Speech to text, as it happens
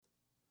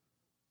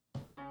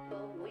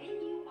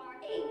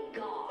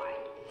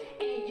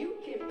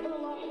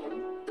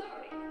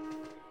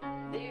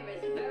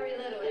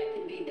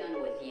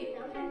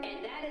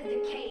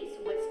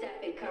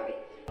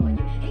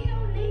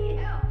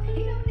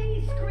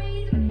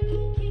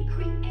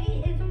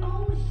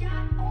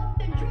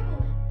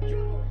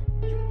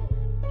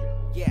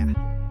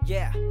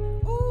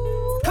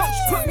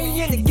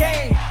me in the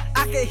game.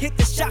 I can hit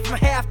the shot from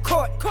half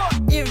court.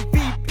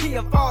 MVP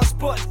of all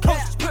sports.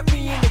 Coach, put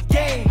me in the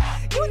game.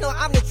 You know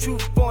I'm the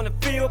truth on the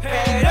field.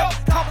 Pad up.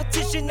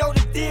 Competition, know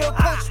the deal.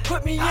 Coach,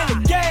 put me in the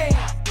game.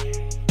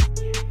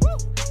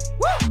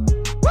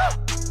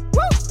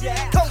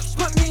 Yeah. Coach,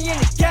 put me in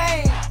the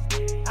game.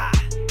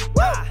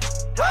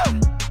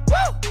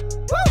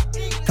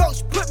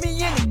 Coach, put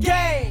me in the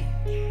game.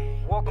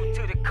 Welcome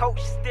to the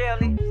Coach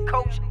Staley,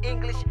 Coach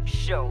English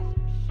Show.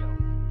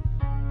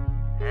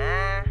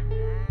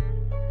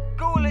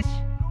 Ghoulish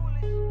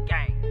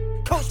gang.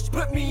 Coach,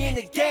 put me in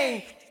the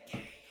game.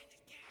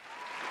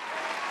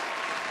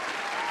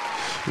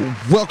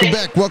 Welcome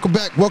back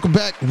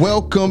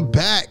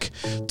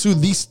to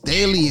the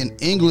Staley and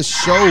English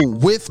Show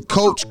with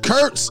Coach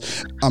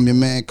Kurtz. I'm your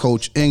man,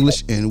 Coach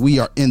English, and we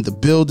are in the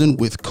building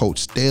with Coach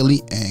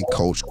Staley and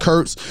Coach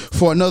Kurtz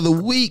for another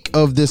week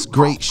of this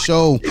great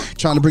show,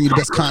 trying to bring you the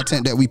best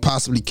content that we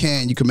possibly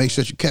can. You can make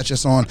sure that you catch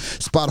us on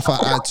Spotify,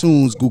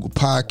 iTunes, Google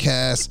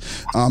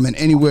Podcasts, and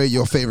anywhere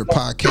your favorite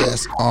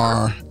podcasts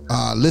are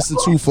listen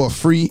to for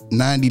free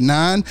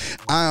 99.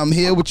 I am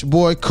here with your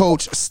boy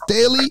Coach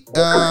Staley,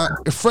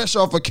 fresh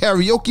off a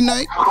karaoke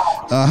night.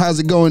 How's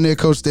it going there,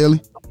 Coach Staley?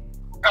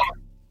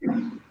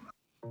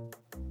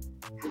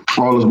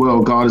 All is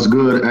well. God is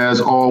good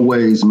as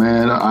always,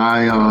 man.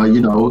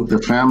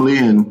 The family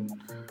and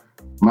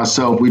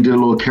myself, we did a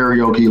little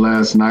karaoke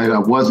last night. I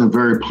wasn't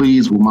very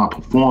pleased with my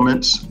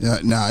performance.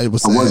 It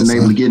was. I wasn't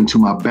able to get into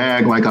my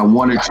bag like I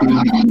wanted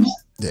to.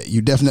 Yeah,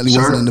 you definitely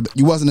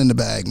wasn't in the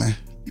bag, man.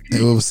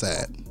 It was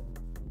sad.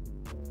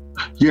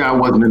 Yeah, I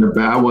wasn't in the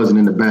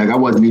bag. I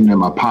wasn't even in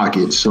my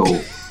pocket. So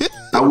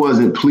I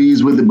wasn't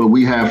pleased with it, but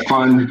we had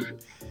fun.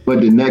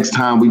 But the next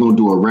time we're going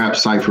to do a rap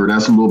cipher.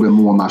 That's a little bit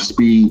more my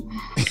speed.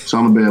 So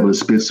I'm going to be able to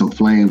spit some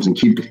flames and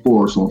keep the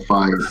forest on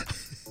fire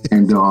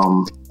and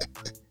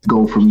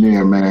go from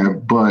there,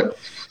 man. But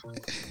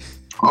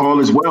all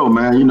is well,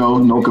 man. You know,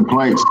 no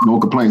complaints.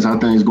 How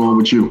things going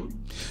with you?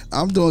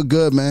 I'm doing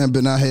good, man.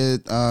 Been out here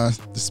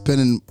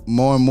spending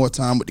more and more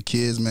time with the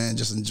kids, man.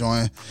 Just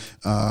enjoying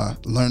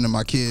relearning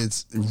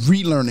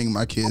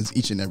my kids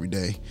each and every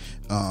day.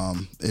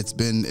 It's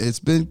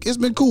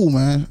been cool,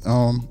 man.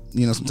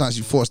 Sometimes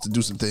you're forced to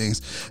do some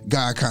things.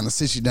 God kind of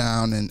sits you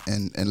down and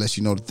lets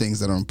you know the things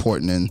that are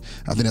important. And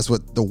I think that's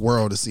what the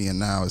world is seeing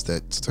now, is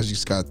that sometimes you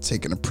just got to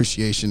take an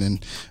appreciation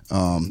and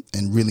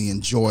really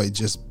enjoy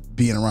just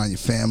being around your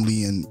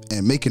family and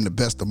making the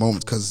best of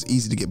moments, because it's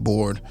easy to get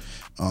bored.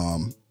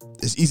 But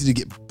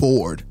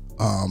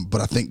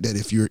I think that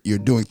if you're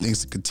doing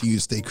things to continue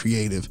to stay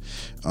creative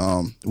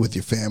with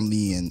your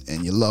family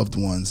and your loved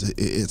ones,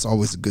 it's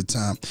always a good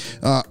time.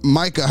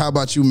 Micah, how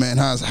about you, man?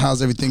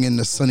 How's everything in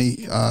the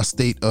sunny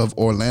state of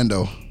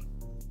Orlando?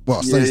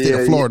 Well, sunny state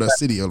of Florida,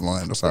 city of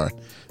Orlando. Sorry.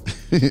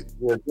 Yeah,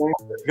 things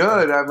are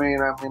good. I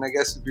mean, I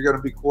guess if you're going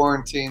to be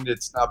quarantined,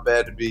 it's not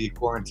bad to be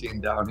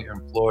quarantined down here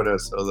in Florida.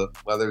 So the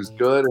weather's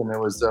good, and it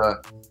was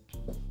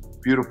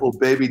beautiful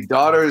baby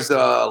daughter's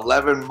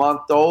 11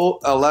 months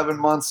old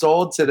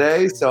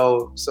today.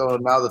 So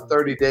now the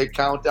 30-day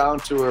countdown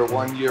to her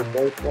 1-year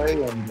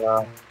birthday, and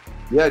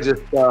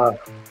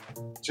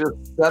just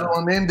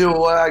settling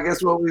into I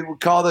guess what we would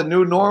call the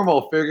new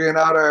normal, figuring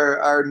out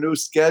our new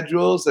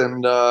schedules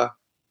and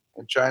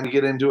trying to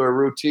get into a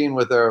routine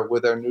with our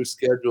new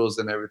schedules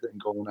and everything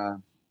going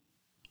on.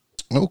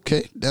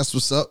 Okay, that's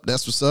what's up.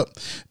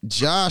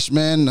 Josh,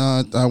 man,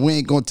 we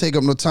ain't gonna take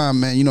up no time,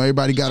 man. You know,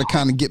 everybody got to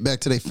kind of get back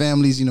to their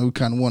families. You know, we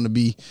kind of want to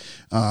be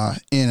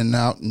in and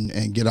out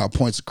and get our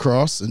points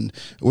across. And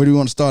where do we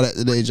want to start at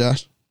today,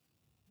 Josh?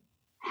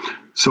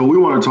 So we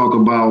want to talk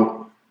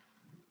about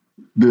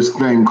this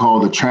thing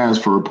called the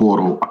transfer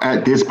portal.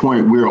 At this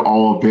point, we're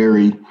all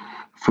very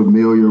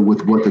familiar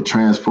with what the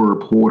transfer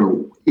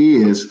portal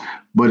is,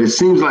 but it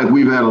seems like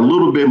we've had a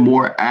little bit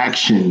more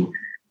action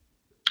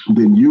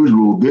than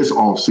usual this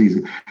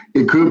offseason.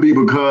 It could be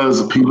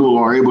because people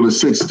are able to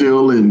sit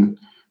still and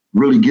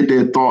really get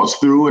their thoughts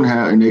through, and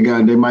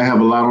they might have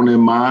a lot on their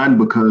mind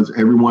because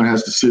everyone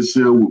has to sit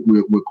still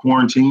with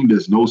quarantine.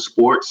 There's no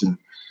sports and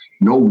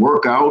no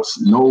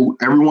workouts.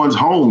 Everyone's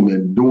home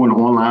and doing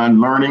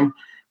online learning.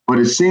 But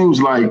it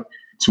seems like,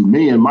 to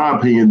me, in my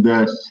opinion,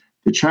 that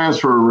the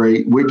transfer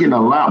rate, we're getting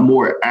a lot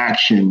more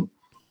action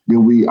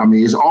than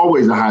it's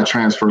always a high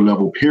transfer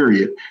level,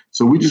 period.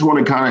 So we just want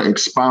to kind of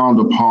expound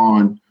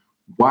upon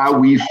why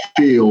we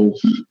feel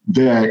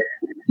that,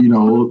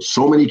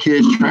 so many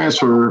kids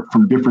transfer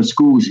from different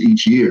schools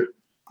each year.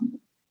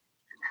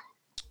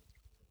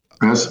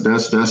 That's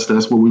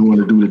what we want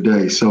to do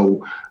today.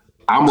 So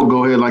I'm going to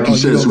go ahead, like you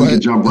said, so we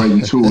can jump right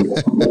into it.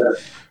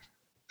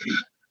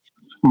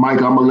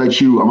 Mike, I'm gonna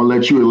let you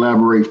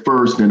elaborate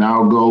first, and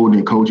I'll go, and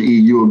then Coach E,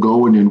 you'll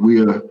go, and then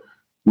we'll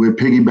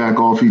piggyback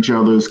off each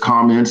other's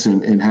comments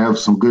and have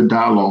some good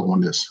dialogue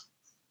on this.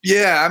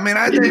 Yeah, I mean,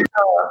 I think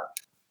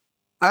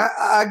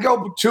I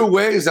go two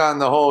ways on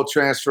the whole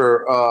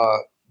transfer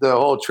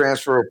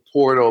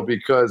portal,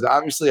 because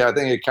obviously I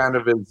think it kind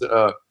of is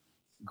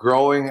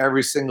growing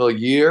every single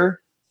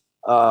year,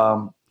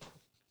 and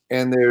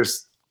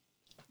there's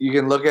you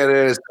can look at it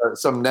as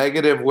some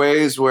negative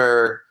ways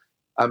where,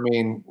 I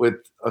mean, with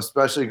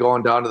especially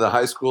going down to the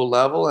high school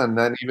level and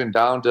then even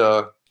down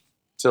to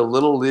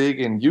little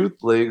league and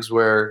youth leagues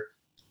where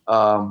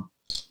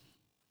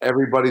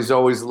everybody's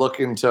always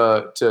looking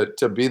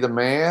to be the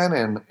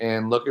man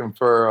and looking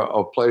for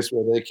a place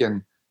where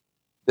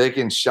they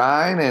can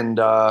shine, and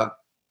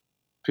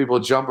people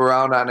jump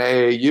around on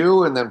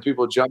AAU, and then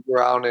people jump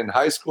around in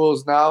high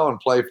schools now and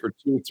play for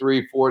 2,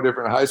 3, 4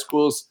 different high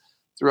schools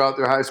throughout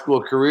their high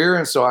school career.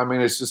 And so, I mean,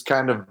 it's just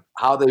kind of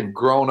how they've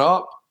grown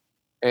up.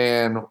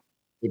 And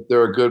if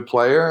they're a good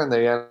player and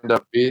they end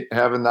up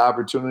having the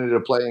opportunity to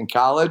play in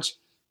college,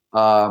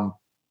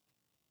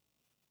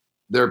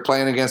 they're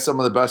playing against some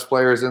of the best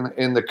players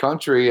in the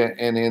country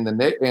and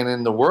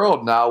in the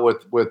world now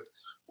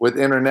with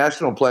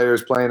international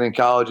players playing in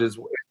colleges,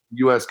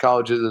 U.S.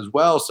 colleges as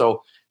well.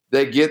 So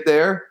they get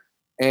there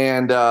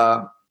and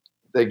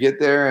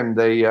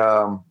they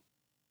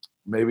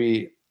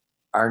maybe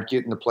aren't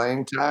getting the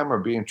playing time or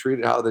being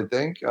treated how they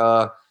think.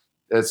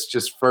 It's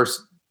just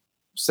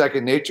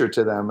second nature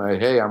to them.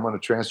 Hey, I'm going to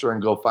transfer and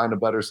go find a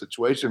better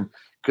situation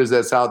because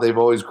that's how they've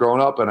always grown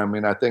up. And I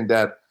mean, I think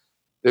that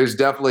there's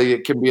definitely,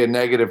 it can be a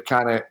negative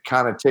kind of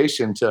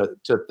connotation to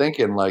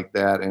thinking like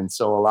that. And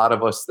so a lot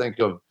of us think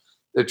of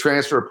the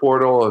transfer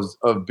portal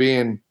of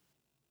being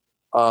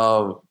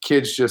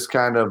kids just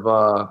kind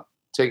of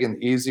taking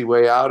the easy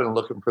way out and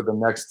looking for the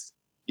next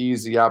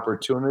easy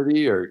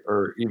opportunity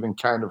or even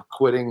kind of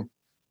quitting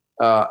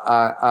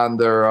on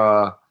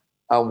their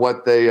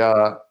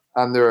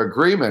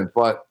agreement.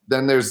 But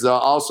then there's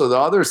also the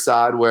other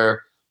side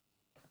where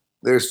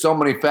there's so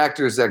many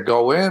factors that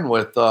go in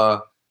with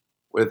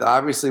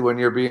obviously when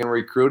you're being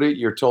recruited,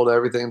 you're told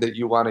everything that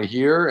you want to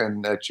hear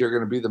and that you're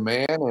going to be the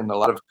man. And a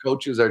lot of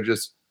coaches are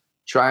just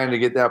trying to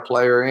get that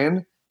player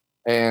in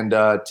and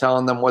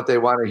telling them what they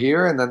want to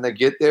hear. And then they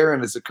get there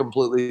and it's a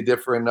completely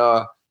different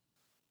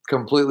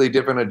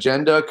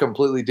agenda,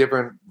 completely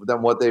different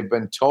than what they've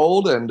been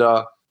told. And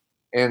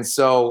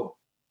so,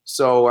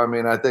 I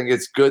mean, I think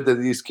it's good that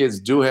these kids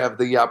do have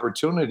the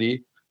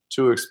opportunity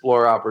to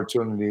explore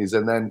opportunities.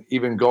 And then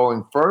even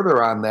going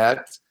further on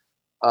that,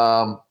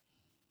 I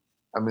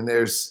mean,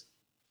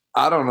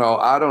 I don't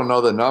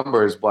know the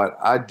numbers, but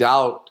I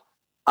doubt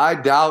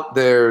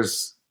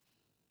there's,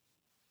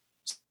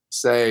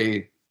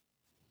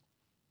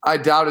 I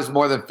doubt it's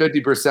more than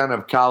 50%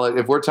 of college,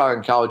 if we're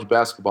talking college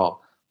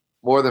basketball,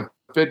 more than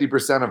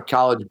 50% of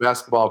college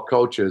basketball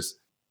coaches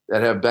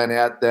that have been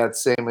at that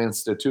same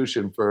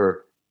institution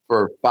for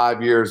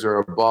 5 years or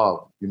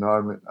above. You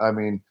know what I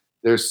mean?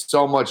 There's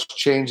so much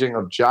changing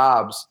of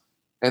jobs.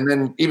 And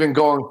then even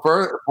going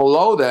further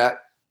below that,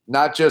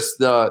 not just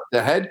the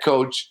head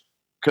coach,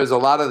 because a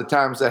lot of the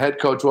times the head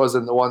coach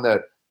wasn't the one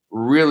that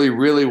really,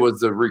 really was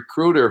the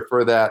recruiter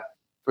for that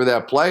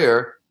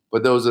player,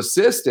 but those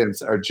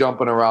assistants are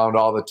jumping around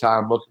all the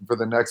time looking for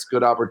the next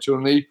good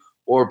opportunity,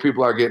 or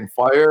people are getting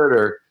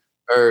fired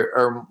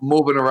or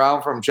moving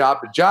around from job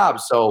to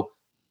job. So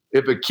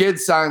if a kid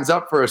signs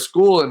up for a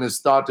school and is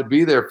thought to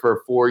be there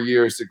for 4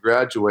 years to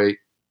graduate,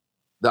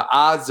 the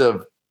odds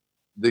of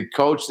the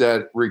coach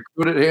that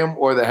recruited him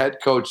or the head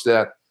coach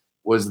that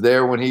was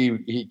there when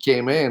he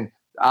came in,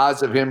 the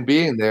odds of him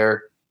being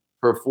there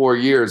for 4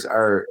 years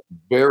are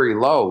very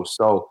low.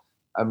 So,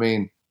 I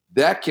mean,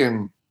 that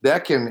can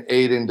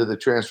aid into the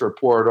transfer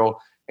portal.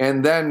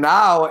 And then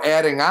now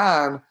adding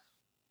on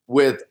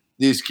with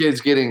these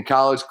kids getting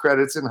college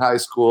credits in high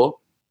school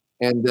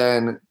and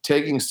then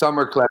taking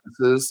summer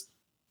classes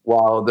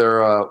while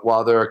they're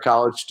a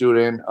college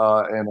student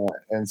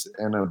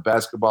and a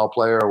basketball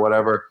player or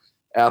whatever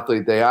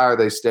athlete they are,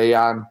 they stay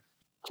on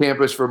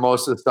campus for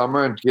most of the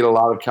summer and get a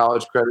lot of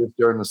college credits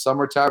during the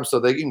summertime so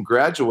they can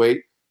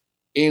graduate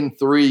in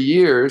 3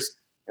 years.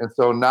 And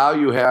so now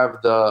you have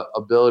the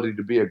ability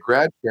to be a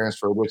grad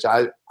transfer, which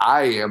I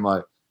am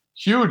a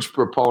huge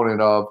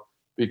proponent of,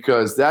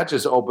 because that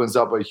just opens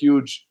up a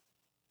huge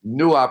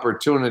new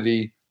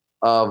opportunity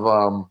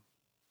of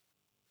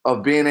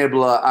being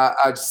able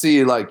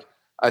to.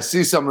 I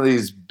see some of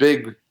these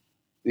big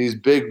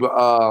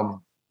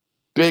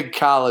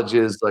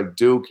colleges like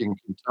Duke and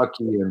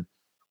Kentucky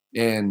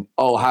and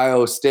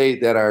Ohio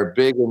State that are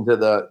big into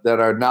that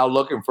are now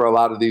looking for a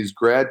lot of these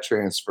grad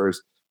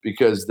transfers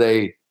because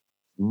they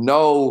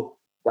know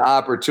the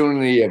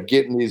opportunity of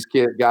getting these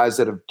guys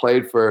that have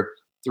played for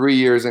 3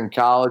 years in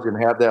college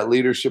and have that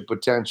leadership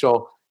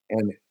potential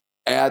and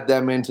add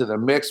them into the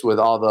mix with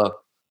all the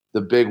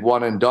big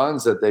one and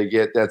dones that they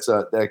get.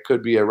 That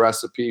could be a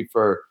recipe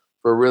for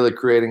really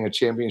creating a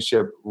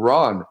championship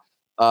run.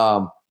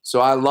 So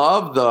I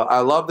love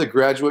the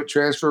graduate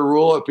transfer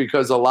rule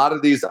because a lot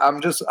of these,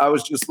 I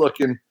was just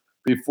looking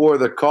before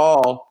the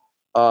call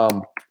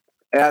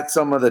at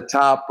some of the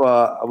top.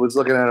 I was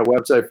looking at a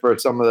website for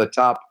some of the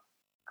top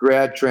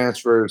grad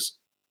transfers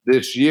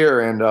this year,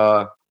 and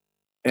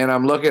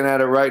I'm looking at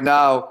it right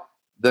now.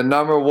 The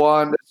number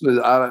one,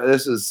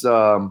 this is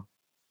I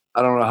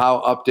don't know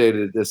how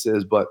updated this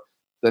is, but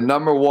the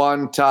number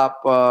one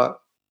top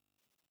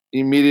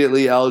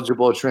immediately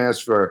eligible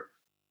transfer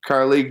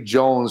Carleek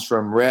Jones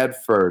from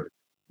Radford.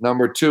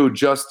 Number 2,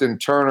 Justin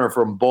Turner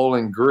from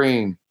Bowling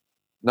Green.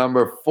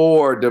 Number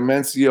 4,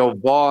 Demencio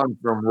Vaughn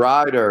from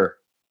Ryder.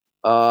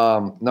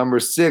 Number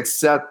 6,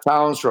 Seth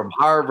Towns from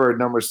Harvard.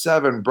 Number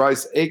 7,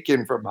 Bryce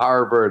Aiken from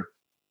Harvard.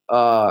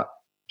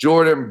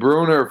 Jordan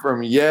Bruner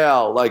from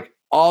Yale. Like,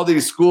 all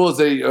these schools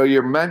that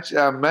you're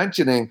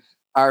mentioning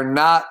are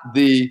not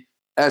the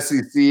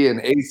SEC and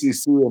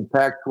ACC and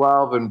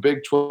Pac-12 and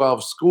Big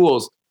 12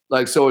 schools.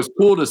 Like, so it's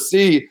cool to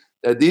see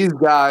that these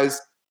guys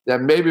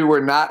that maybe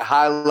were not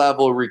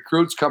high-level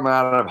recruits coming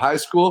out of high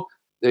school,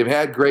 they've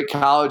had great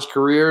college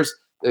careers.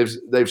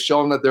 They've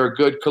shown that they're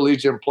good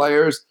collegiate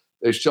players.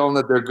 They've shown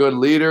that they're good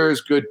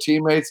leaders, good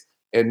teammates,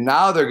 and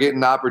now they're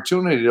getting the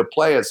opportunity to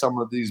play at some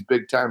of these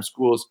big-time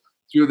schools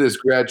through this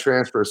grad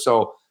transfer.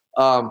 So,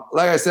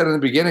 like I said in the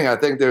beginning, I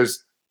think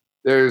there's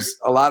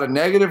a lot of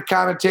negative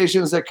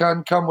connotations that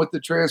can come with the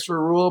transfer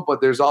rule, but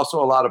there's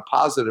also a lot of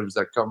positives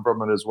that come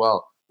from it as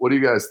well. What do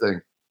you guys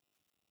think?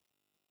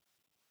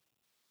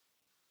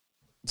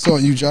 So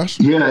you, Josh?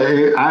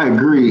 Yeah, I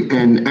agree,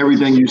 and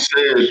everything you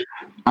said,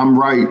 I'm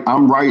right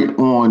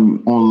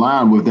on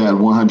line with that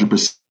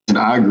 100%.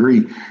 I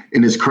agree,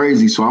 and it's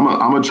crazy. So I'm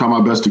gonna try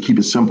my best to keep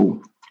it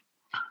simple.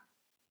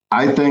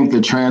 I think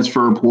the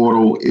transfer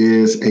portal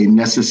is a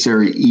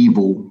necessary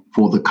evil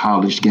for the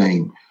college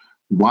game.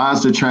 Why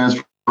is the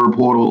transfer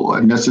portal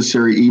a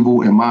necessary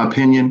evil, in my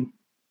opinion?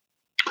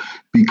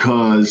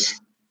 Because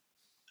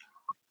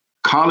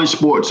college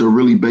sports are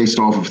really based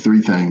off of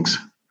 3 things: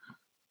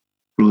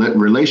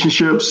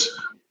 relationships,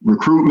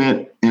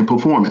 recruitment, and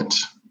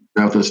performance.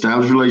 You have to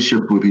establish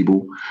relationships with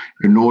people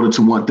in order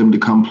to want them to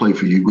come play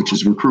for you, which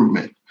is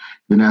recruitment.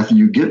 Then after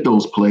you get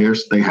those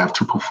players, they have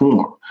to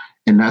perform.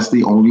 And that's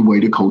the only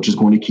way the coach is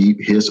going to keep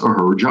his or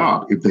her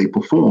job, if they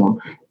perform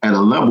at a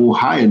level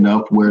high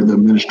enough where the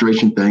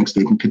administration thinks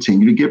they can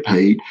continue to get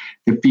paid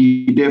and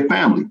feed their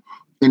family.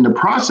 In the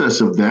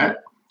process of that,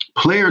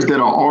 players that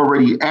are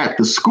already at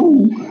the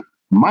school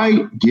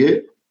might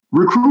get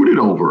recruited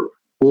over,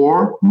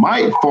 or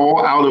might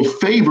fall out of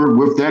favor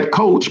with that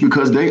coach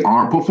because they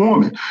aren't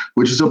performing,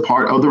 which is a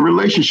part of the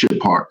relationship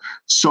part.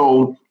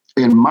 So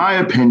in my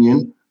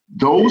opinion,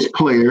 those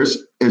players,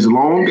 as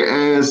long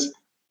as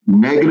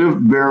negative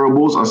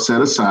variables are set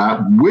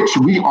aside, which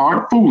we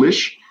aren't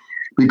foolish,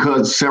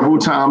 because several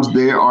times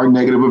there are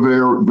negative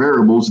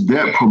variables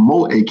that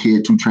promote a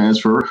kid to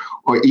transfer,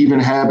 or even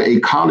have a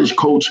college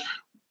coach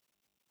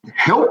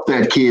help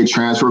that kid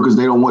transfer because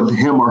they don't want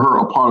him or her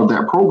a part of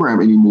that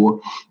program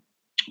anymore.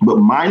 But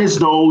minus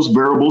those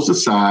variables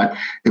aside,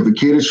 if a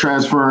kid is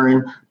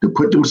transferring to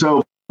put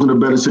themselves in a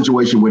better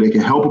situation where they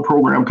can help a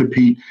program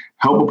compete,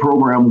 help a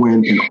program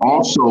win, and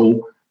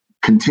also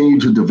continue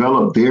to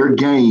develop their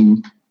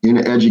game in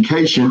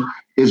education,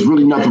 there's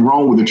really nothing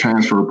wrong with the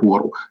transfer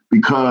portal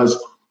because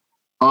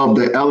of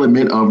the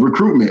element of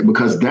recruitment,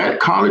 because that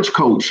college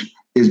coach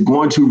is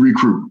going to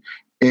recruit.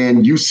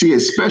 And you see,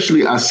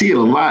 especially, I see it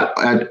a lot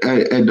at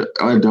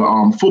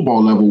the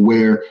football level,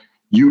 where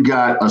you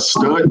got a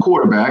stud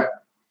quarterback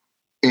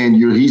and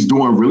he's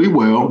doing really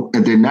well,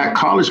 and then that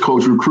college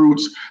coach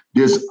recruits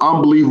this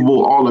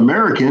unbelievable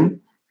All-American,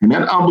 and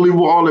that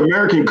unbelievable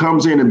All-American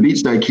comes in and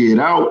beats that kid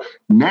out.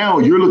 Now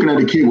you're looking at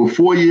a kid with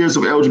 4 years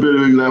of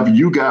eligibility left.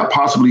 You got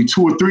possibly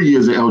 2 or 3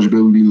 years of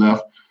eligibility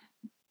left.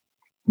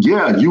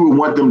 Yeah, you would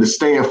want them to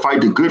stay and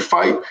fight the good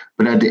fight,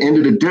 but at the end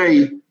of the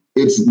day,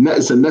 it's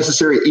a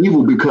necessary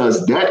evil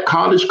because that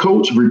college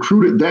coach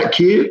recruited that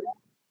kid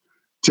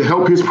to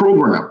help his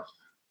program.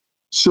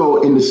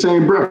 So in the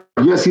same breath,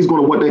 yes, he's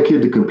going to want that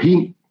kid to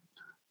compete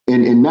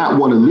and not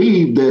want to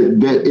leave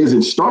that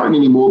isn't starting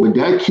anymore. But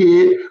that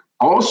kid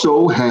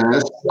also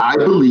has, I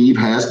believe,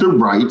 has the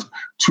right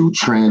to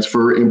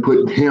transfer and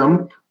put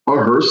him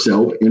or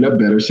herself in a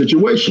better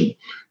situation.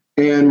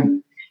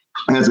 And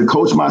as a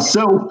coach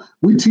myself,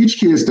 we teach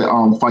kids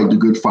to fight the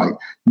good fight.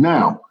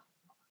 Now,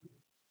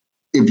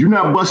 if you're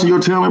not busting your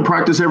tail in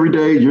practice every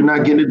day, you're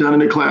not getting it done in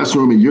the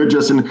classroom, and you're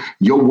just in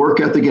your work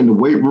ethic in the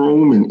weight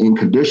room and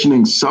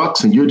conditioning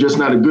sucks, and you're just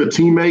not a good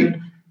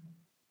teammate,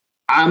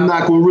 I'm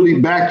not going to really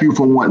back you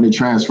from wanting to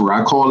transfer.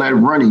 I call that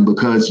running,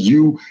 because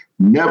you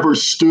never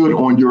stood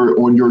on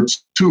your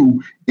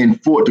 2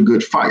 and fought the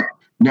good fight.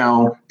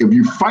 Now, if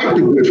you fight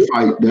the good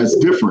fight, that's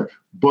different.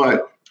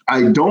 But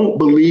I don't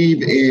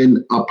believe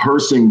in a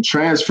person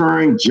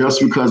transferring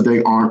just because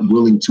they aren't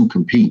willing to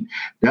compete.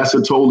 That's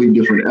a totally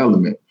different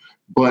element.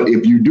 But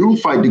if you do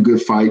fight the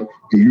good fight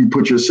and you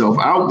put yourself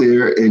out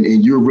there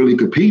and you're really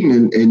competing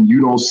and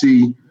you don't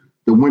see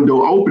the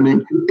window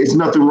opening, it's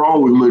nothing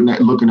wrong with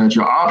looking at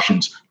your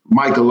options.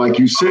 Michael, like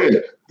you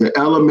said, the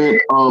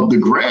element of the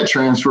grad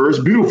transfer is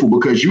beautiful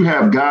because you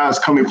have guys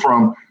coming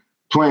from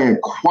playing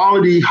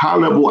quality,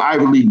 high-level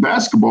Ivy League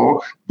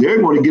basketball.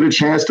 They're going to get a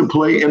chance to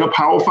play in a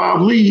Power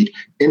 5 league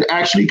and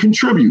actually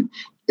contribute.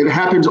 It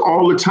happens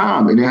all the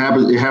time, and it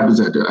happens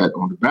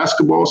on the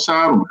basketball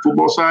side, on the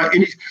football side,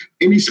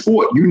 any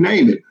sport, you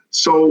name it.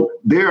 So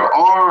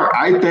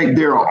I think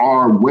there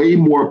are way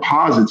more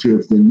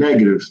positives than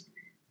negatives.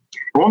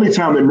 The only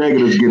time the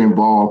negatives get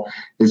involved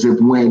is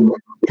when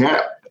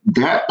that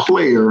that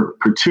player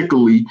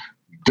particularly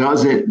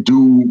doesn't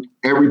do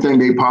everything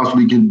they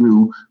possibly can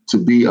do to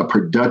be a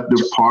productive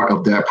part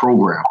of that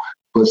program.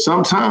 But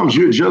sometimes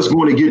you're just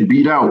going to get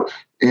beat out,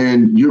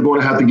 and you're going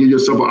to have to give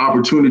yourself an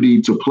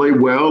opportunity to play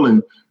well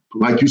and,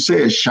 like you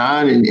said,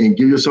 shine and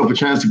give yourself a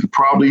chance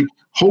to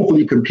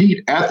hopefully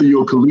compete after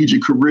your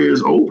collegiate career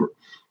is over.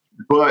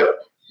 But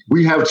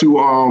we have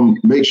to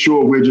make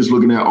sure we're just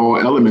looking at all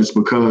elements,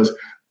 because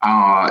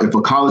if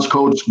a college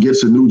coach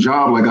gets a new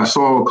job, like I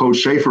saw Coach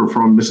Schaefer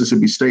from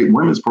Mississippi State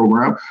women's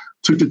program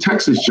took the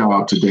Texas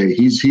job today.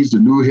 He's the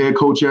new head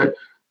coach at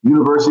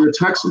University of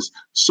Texas.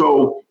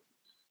 So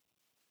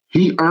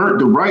he earned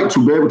the right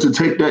to be able to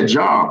take that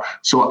job.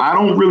 So I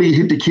don't really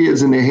hit the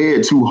kids in the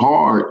head too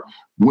hard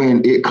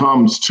when it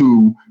comes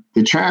to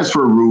the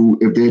transfer rule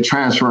if they're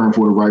transferring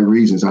for the right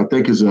reasons. I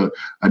think is a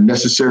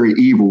necessary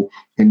evil.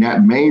 And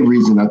that main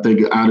reason, I think,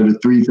 out of the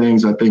three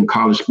things I think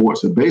college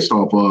sports are based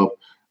off of,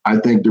 I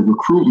think the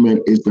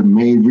recruitment is the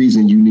main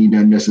reason you need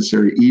that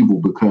necessary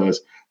evil,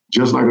 because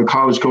just like a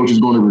college coach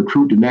is going to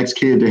recruit the next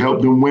kid to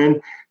help them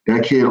win,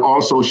 that kid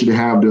also should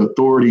have the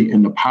authority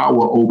and the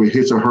power over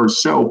his or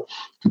herself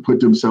to put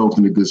themselves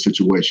in a good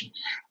situation.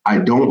 I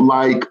don't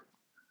like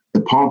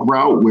the punk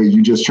route where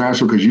you just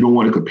transfer because you don't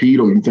want to compete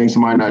or you think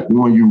somebody not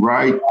doing you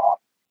right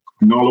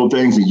and all those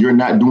things, and you're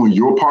not doing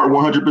your part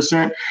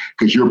 100%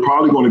 because you're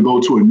probably going to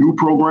go to a new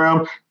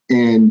program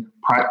and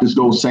practice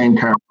those same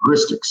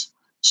characteristics.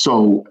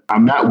 So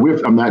I'm not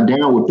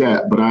down with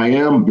that, but I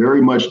am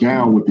very much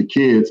down with the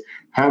kids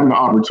having the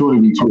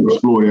opportunity to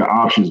explore their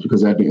options,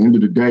 because at the end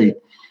of the day,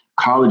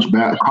 college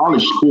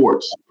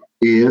sports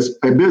is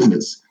a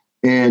business,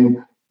 and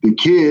the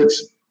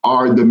kids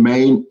are the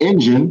main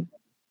engine,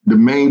 the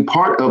main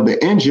part of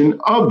the engine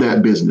of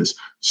that business.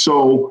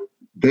 So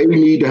they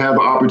need to have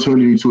the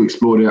opportunity to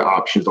explore their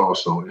options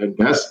also. And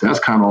that's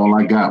kind of all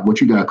I got.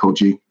 What you got,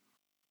 Coach E?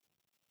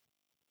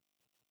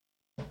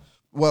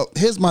 Well,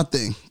 here's my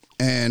thing.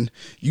 And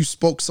you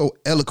spoke so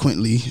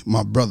eloquently,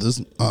 my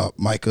brothers,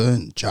 Micah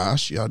and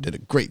Josh. Y'all did a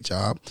great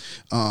job.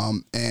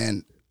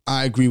 And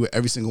I agree with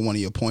every single one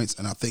of your points.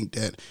 And I think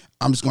that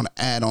I'm just going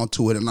to add on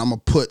to it, and I'm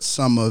going to put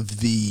some of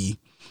the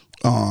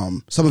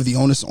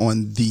onus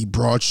on the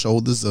broad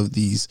shoulders of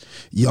these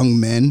young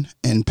men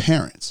and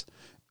parents.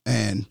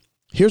 And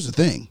here's the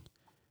thing.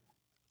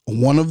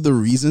 One of the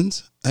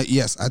reasons,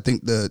 yes, I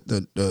think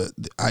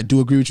I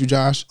do agree with you,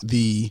 Josh.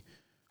 The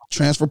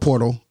transfer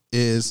portal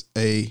is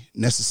a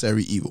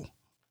necessary evil.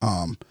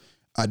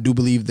 I do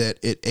believe that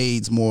it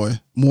aids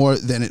more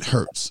than it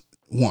hurts.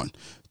 1,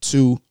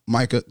 2,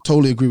 Micah,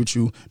 totally agree with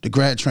you. The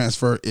grad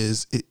transfer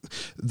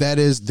that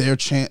is their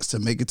chance to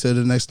make it to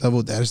the next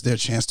level. That is their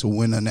chance to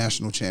win a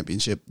national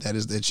championship. That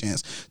is their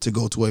chance to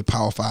go to a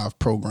Power 5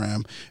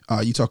 program.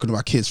 You're talking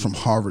about kids from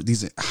Harvard.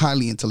 These are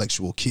highly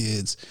intellectual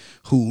kids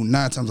who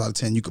 9 times out of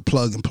 10 you could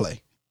plug and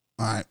play.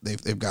 All right,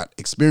 they've got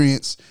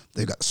experience,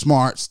 they've got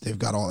smarts, they've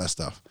got all that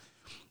stuff.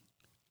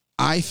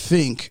 I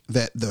think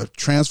that the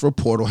transfer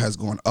portal has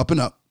gone up and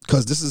up,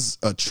 because this is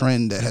a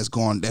trend that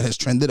has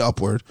trended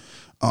upward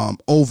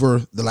over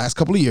the last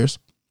couple of years,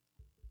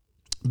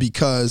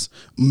 because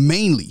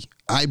mainly,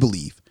 I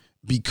believe,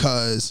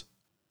 because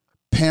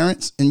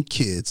parents and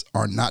kids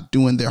are not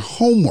doing their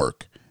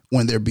homework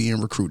when they're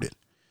being recruited.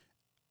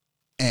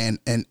 And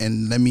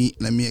let me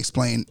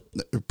explain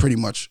pretty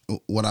much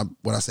what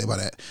I say by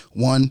that.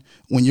 1,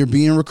 when you're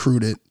being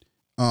recruited,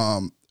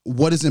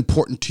 what is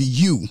important to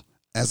you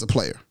as a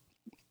player?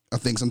 I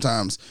think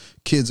sometimes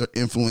kids are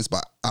influenced by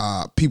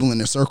people in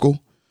their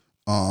circle,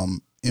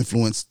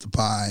 influenced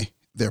by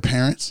their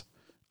parents.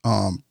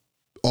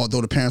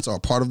 Although the parents are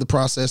a part of the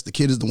process, the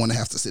kid is the one that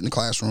has to sit in the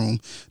classroom.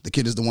 The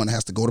kid is the one that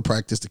has to go to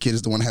practice. The kid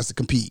is the one that has to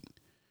compete.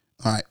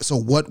 All right. So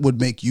what would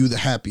make you the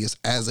happiest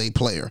as a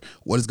player?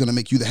 What is going to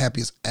make you the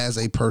happiest as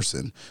a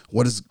person?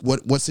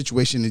 What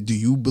situation do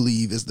you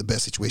believe is the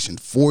best situation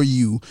for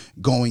you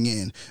going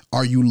in?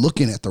 Are you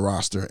looking at the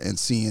roster and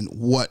seeing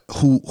what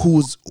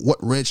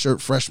redshirt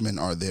freshmen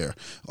are there?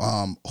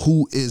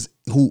 Who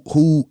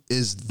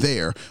is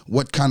there?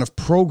 What kind of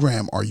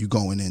program are you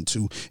going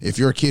into? If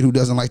you're a kid who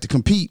doesn't like to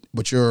compete,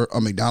 but you're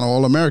a McDonald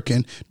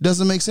All-American, it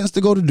doesn't make sense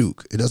to go to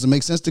Duke. It doesn't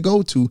make sense to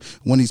go to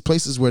one of these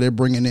places where they're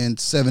bringing in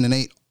 7 and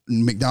 8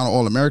 McDonald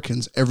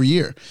All-Americans every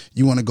year.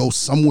 You want to go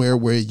somewhere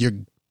where you're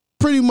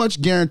pretty much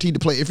guaranteed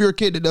to play. If you're a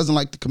kid that doesn't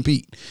like to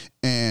compete,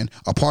 and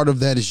a part of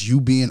that is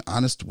you being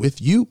honest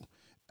with you.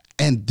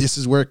 And this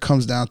is where it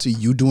comes down to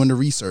you doing the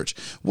research.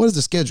 What is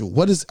the schedule?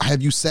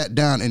 Have you sat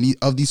down any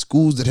of these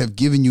schools that have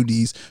given you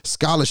these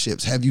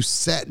scholarships? Have you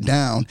sat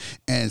down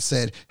and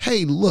said,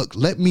 hey, look,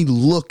 let me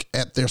look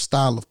at their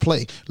style of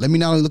play. Let me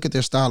not only look at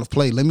their style of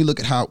play, let me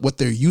look at what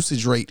their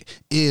usage rate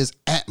is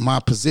at my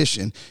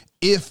position.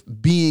 If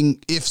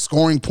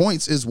scoring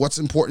points is what's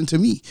important to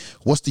me,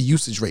 what's the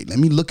usage rate? Let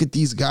me look at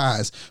these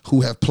guys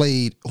who are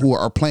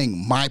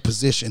playing my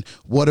position.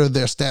 What are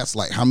their stats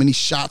like? How many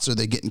shots are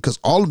they getting? Because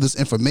all of this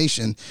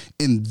information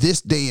in this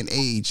day and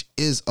age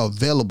is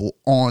available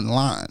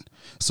online.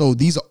 So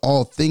these are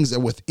all things that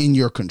are within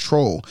your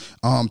control.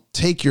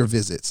 Take your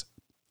visits.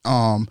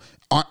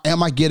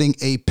 am I getting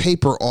a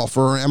paper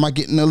offer or am I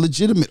getting a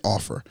legitimate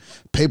offer?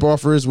 Paper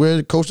offer is where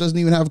the coach doesn't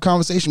even have a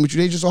conversation with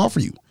you. They just offer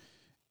you,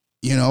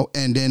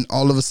 and then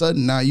all of a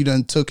sudden now you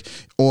done took,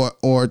 or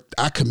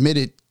I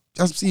committed.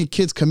 I'm seeing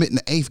kids commit in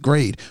the 8th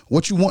grade.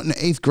 What you want in the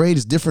 8th grade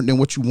is different than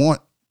what you want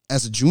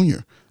as a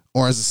junior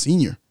or as a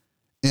senior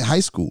in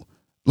high school.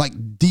 Like,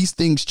 these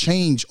things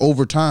change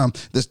over time.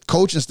 The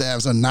coaching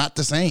staffs are not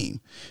the same.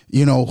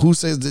 Who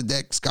says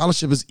that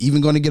scholarship is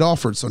even going to get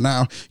offered? So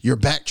now you're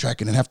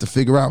backtracking and have to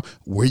figure out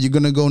where you're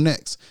going to go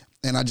next.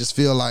 And I just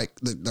feel like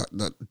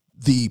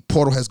the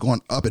portal has gone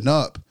up and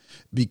up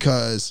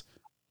because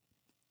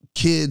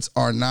kids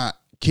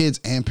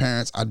and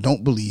parents, I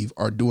don't believe,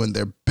 are doing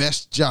their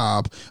best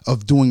job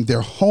of doing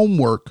their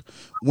homework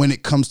when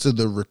it comes to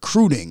the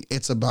recruiting.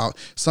 It's about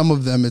some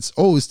of them. It's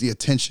the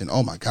attention.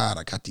 Oh my God,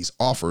 I got these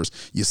offers.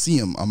 You see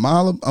them a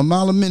mile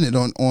a minute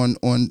on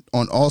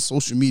all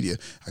social media.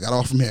 I got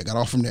off from here. I got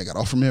off from there. Got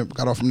off from here.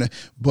 Got off from there.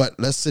 But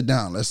let's sit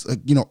down. Let's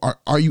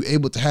are you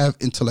able to have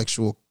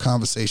intelligent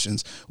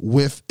conversations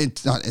with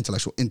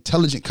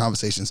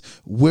conversations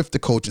with the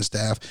coaching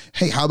staff?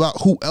 Hey, how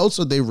about who else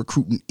are they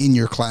recruiting in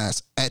your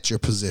class at your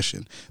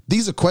position?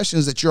 These are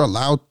questions that you're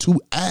allowed to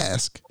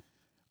ask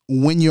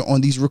when you're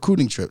on these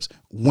recruiting trips,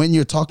 when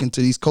you're talking to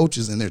these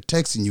coaches and they're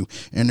texting you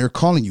and they're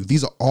calling you.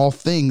 These are all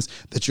things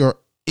that you're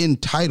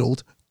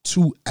entitled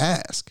to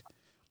ask.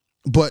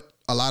 But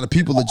a lot of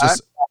people are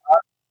just...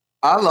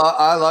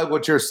 I like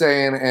what you're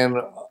saying, and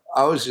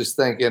I was just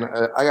thinking,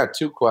 I got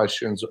 2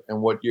 questions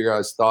and what your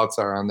guys' thoughts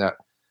are on that.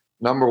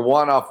 Number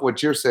one, off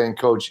what you're saying,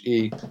 Coach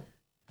E,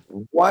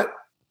 what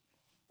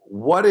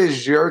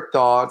is your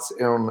thoughts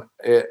on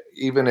it,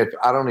 even if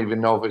I don't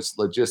even know if it's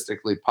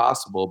logistically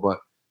possible, but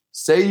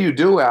say you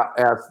do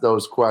ask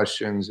those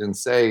questions and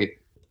say,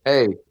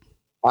 hey,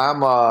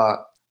 I'm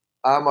a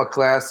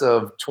class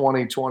of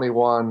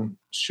 2021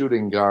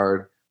 shooting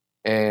guard,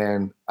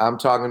 and I'm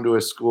talking to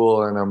a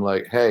school and I'm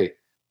like, hey,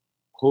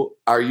 who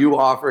are you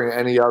offering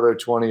any other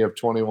 20 of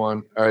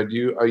 21? Are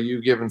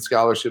you giving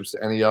scholarships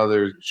to any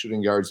other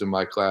shooting guards in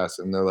my class?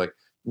 And they're like,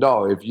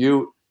 no, if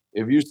you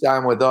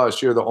sign with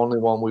us, you're the only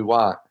one we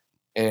want.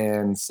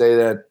 And say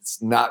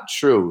that's not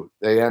true.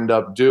 They end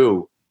up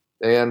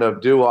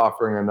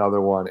offering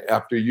another one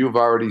after you've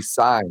already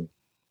signed.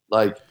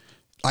 Like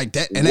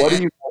that. And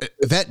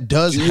that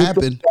does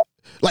happen.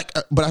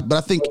 But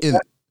I think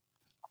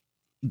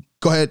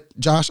go ahead,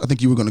 Josh. I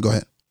think you were going to go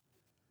ahead.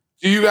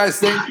 Do you guys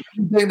think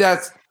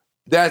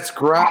that's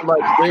great?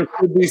 Like, there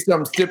should be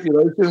some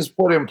stipulations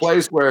put in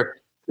place where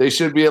they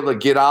should be able to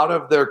get out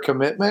of their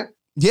commitment?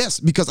 Yes,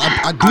 because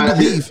I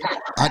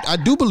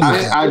do believe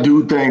that. I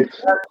do think.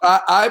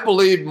 I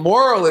believe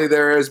morally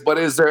there is, but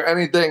is there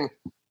anything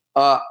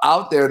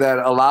out there that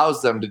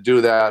allows them to do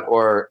that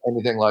or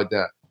anything like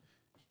that?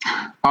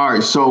 All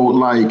right, so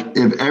like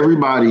if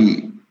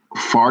everybody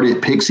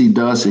farted pixie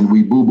dust and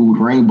we boo-booed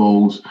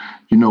rainbows,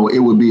 it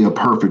would be a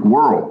perfect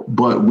world.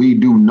 But we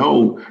do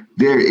know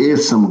there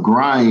is some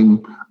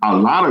grime, a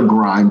lot of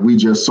grime. We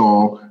just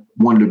saw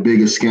one of the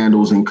biggest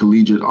scandals in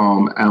collegiate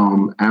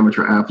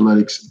amateur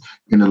athletics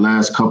in the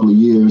last couple of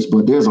years.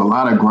 But there's a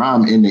lot of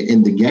grime in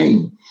the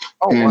game,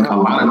 and a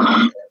lot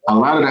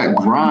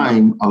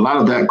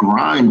of that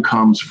grime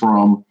comes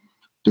from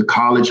the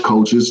college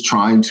coaches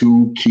trying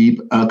to keep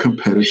a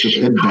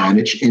competitive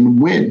advantage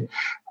and win.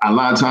 A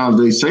lot of times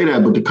they say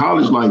that, but the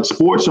college, like,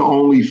 sports are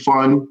only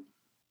fun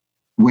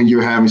when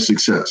you're having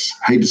success.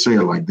 I hate to say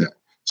it like that.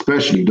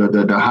 Especially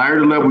the higher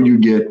the level you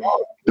get,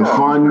 the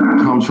fun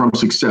comes from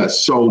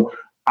success. So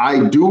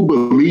I do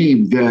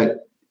believe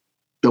that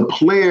the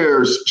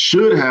players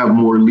should have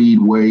more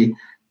leadway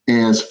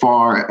as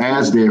far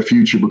as their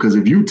future, because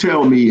if you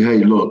tell me, hey,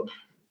 look,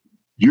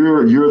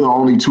 you're the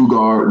only 2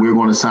 guard we're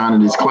going to sign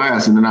in this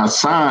class, and then I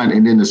sign,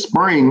 and in the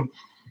spring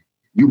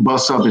you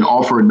bust up and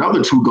offer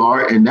another 2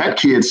 guard and that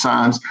kid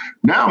signs,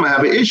 now I'm going to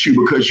have an issue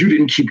because you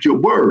didn't keep your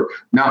word.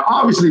 Now,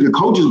 obviously, the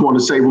coach is going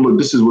to say, well, look,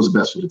 this is what's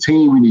best for the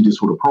team. We need this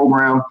for the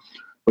program.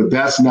 But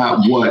that's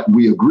not what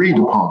we agreed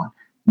upon.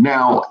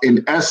 Now,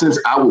 in essence,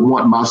 I would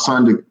want my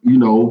son to,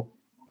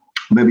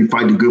 maybe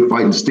fight the good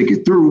fight and stick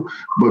it through.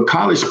 But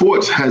college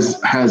sports has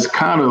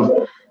kind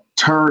of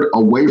turned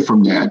away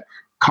from that.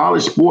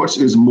 College sports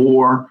is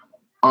more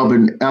of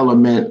an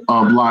element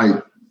of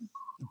like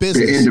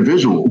business. The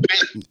individual,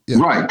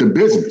 right? The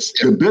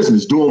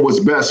business doing what's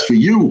best for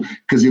you.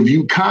 Because if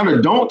you kind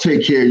of don't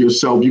take care of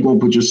yourself, you're gonna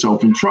put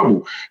yourself in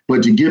trouble.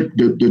 But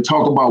to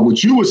talk about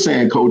what you were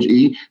saying, Coach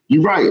E,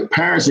 you're right.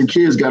 Parents and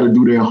kids got to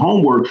do their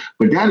homework,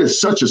 but that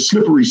is such a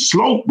slippery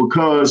slope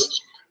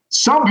because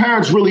some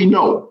parents really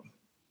know.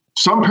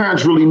 Some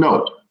parents really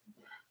know.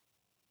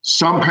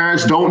 Some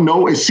parents don't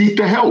know and seek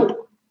the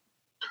help.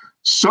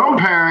 Some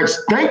parents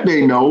think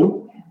they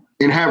know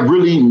and have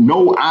really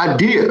no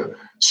idea.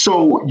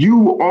 So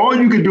all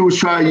you can do is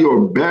try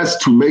your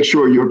best to make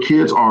sure your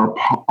kids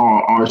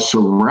are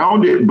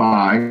surrounded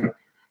by,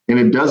 and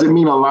it doesn't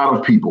mean a lot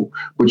of people,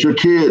 but your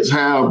kids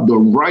have the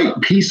right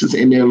pieces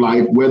in their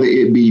life, whether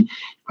it be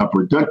a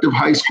productive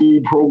high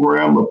school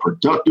program, a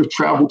productive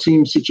travel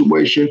team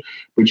situation,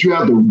 but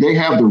they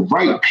have the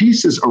right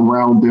pieces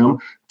around them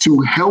to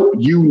help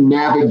you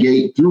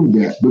navigate through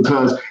that.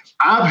 Because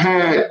I've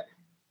had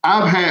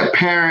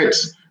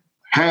parents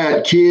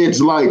had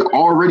kids like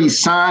already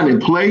sign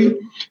and play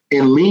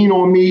and lean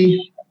on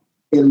me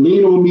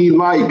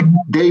like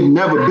they've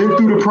never been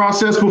through the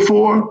process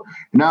before.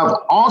 And I've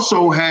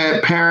also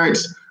had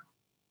parents.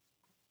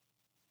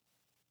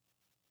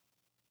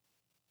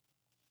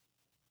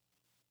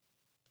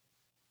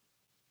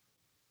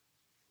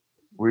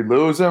 We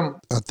lose him.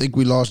 I think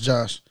we lost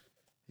Josh.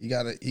 He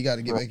gotta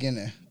get back in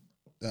there.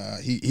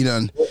 He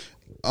done.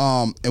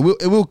 And it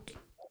will.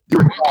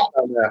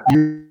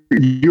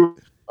 You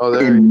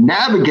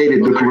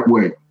navigated the correct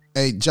way.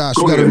 Hey Josh,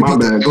 you gotta repeat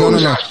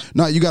that.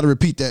 No, you gotta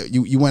repeat that.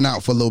 You went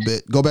out for a little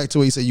bit. Go back to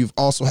where you said you've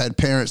also had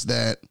parents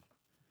that.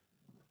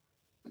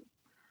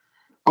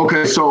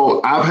 Okay,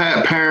 so I've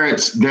had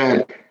parents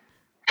that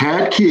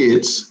had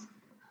kids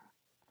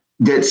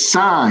that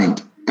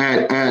signed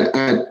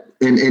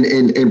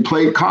and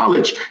played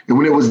college, and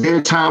when it was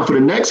their time for the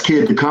next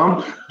kid to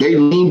come, they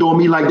leaned on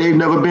me like they've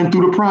never been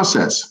through the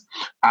process.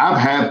 I've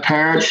had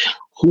parents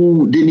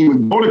who didn't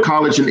even go to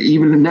college and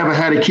even never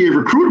had a kid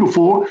recruited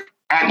before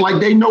act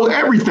like they know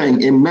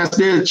everything and mess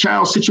their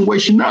child's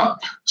situation up.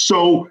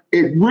 So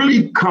it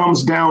really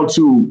comes down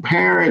to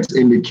parents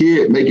and the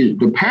kid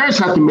the parents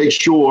have to make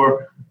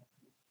sure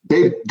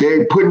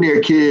they're putting their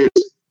kids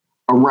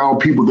around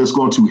people that's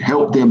going to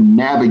help them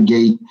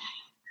navigate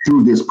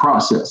through this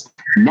process.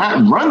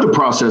 Not run the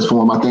process for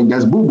them. I think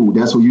that's boo-boo.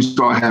 That's when you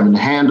start having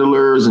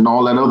handlers and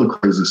all that other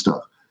crazy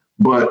stuff.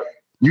 But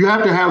you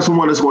have to have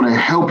someone that's going to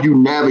help you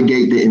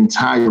navigate the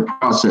entire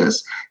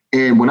process.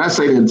 And when I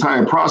say the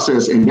entire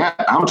process, and that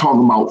I'm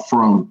talking about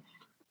from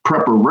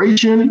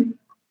preparation,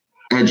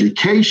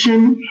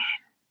 education,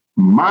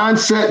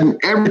 mindset, and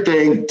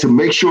everything to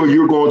make sure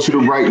you're going to the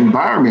right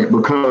environment.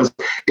 Because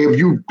if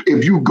you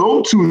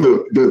go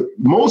to the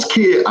most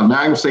kids, I'm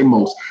not going to say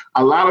most,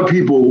 a lot of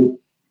people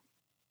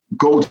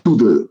go to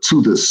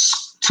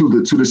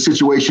the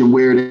situation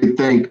where they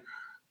think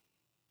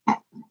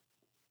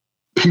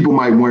people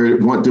might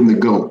want them to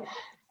go.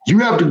 You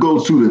have to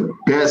go to the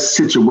best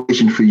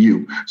situation for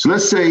you. So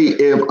let's say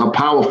if a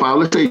Power 5,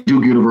 let's say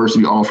Duke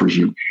University offers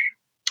you,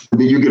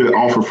 then you get an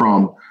offer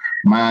from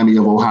Miami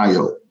of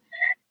Ohio.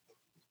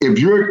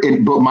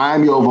 But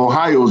Miami of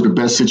Ohio is the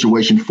best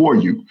situation for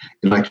you.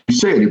 And like you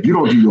said, if you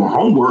don't do your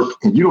homework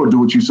and you don't do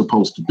what you're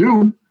supposed to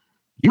do,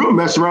 you'll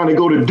mess around and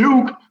go to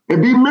Duke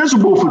and be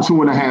miserable for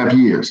 2.5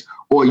 years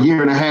or a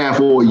year and a half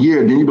or a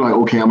year. Then you'd be like,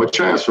 okay, I'm a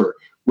transfer.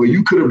 Well,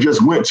 you could have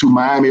just went to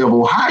Miami of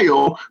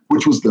Ohio,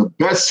 which was the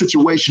best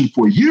situation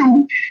for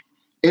you,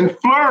 and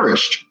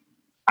flourished,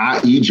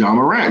 i.e. John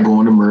Morant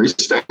going to Murray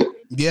State.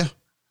 Yeah.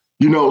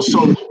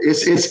 So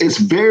it's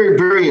very,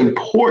 very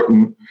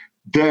important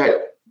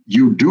that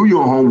you do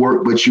your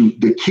homework, but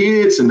the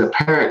kids and the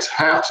parents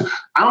have to.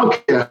 I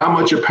don't care how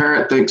much a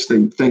parent thinks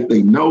they think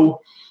they know.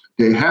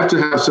 They have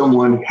to have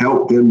someone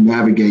help them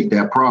navigate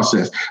that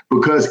process,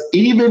 because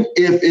even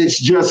if it's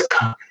just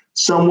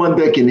someone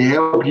that can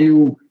help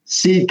you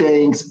see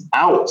things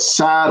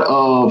outside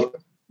of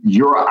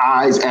your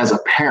eyes as a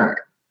parent,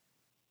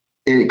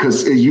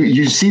 because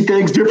you see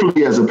things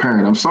differently as a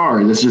parent. I'm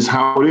sorry, that's just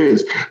how it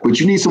is. But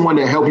you need someone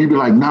to help you be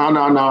like, no,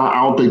 I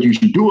don't think you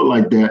should do it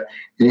like that,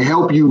 and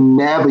help you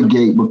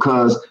navigate,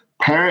 because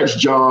parents'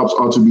 jobs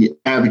are to be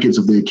advocates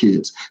of their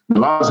kids. And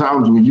a lot of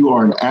times when you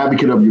are an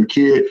advocate of your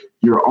kid,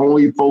 you're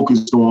only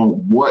focused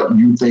on what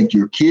you think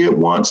your kid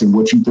wants and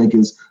what you think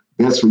is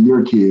best for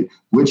your kid,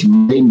 which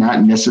may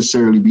not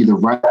necessarily be the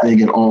right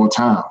thing at all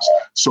times.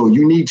 So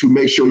you need to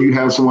make sure you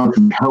have someone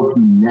to help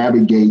you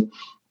navigate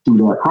through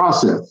that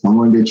process,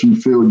 someone that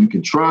you feel you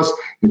can trust,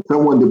 and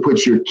someone that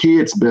puts your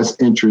kid's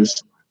best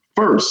interest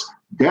first.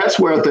 That's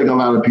where I think a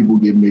lot of people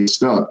get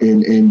mixed up.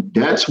 And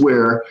that's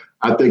where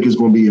I think is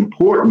going to be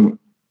important.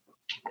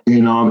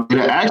 And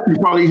it'll actually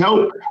probably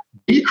help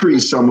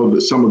decrease some of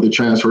the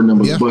transfer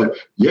numbers. Yeah. But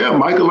yeah,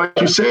 Michael, like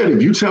you said,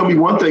 if you tell me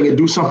one thing and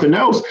do something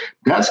else,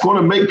 that's going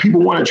to make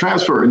people want to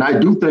transfer. And I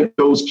do think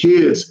those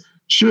kids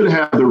should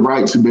have the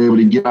right to be able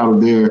to get out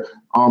of their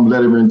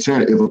letter of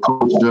intent if a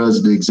coach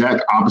does the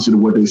exact opposite of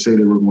what they say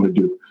they were going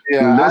to do.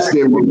 Yeah, unless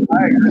they're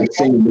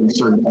in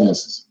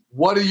circumstances.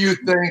 What do you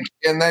think?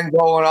 And then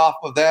going off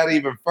of that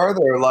even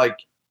further, like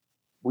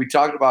we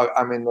talked about,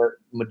 I mean, the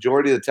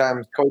majority of the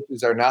time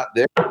coaches are not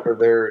there for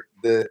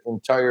the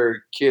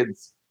entire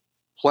kid's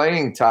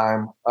playing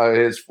time,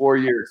 his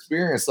 4-year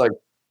experience. Like,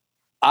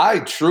 I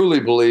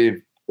truly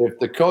believe if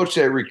the coach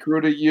that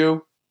recruited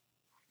you,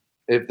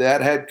 if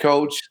that head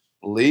coach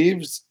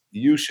leaves,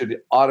 you should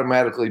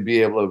automatically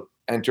be able to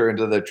enter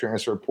into the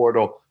transfer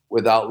portal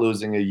without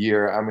losing a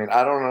year. I mean,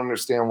 I don't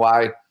understand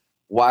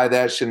why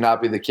that should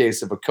not be the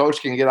case. If a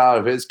coach can get out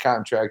of his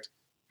contract,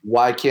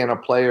 why can't a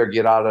player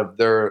get out of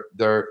their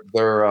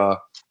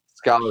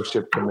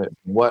scholarship commitment?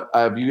 What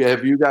have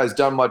you guys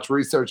done much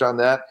research on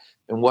that?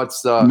 And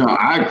what's No,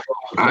 I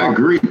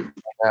agree.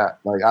 Yeah,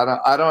 like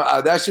I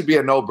don't. That should be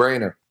a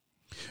no-brainer.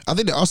 I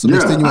think there are some Yeah,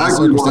 extenuating I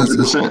agree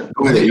circumstances. 100%.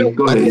 Go ahead.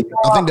 Go ahead.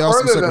 I think there are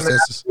some Further than that,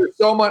 circumstances. there's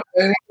so much,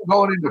 and even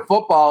going into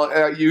football,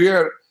 you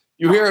hear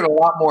it a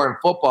lot more in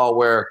football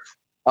where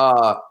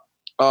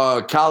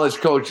college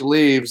coach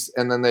leaves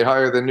and then they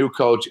hire the new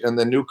coach, and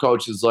the new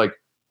coach is like,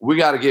 we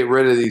got to get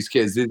rid of these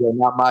kids. These are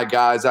not my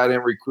guys. I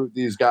didn't recruit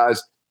these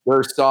guys.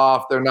 They're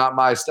soft. They're not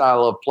my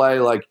style of play.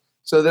 Like,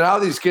 so then now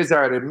these kids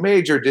are at a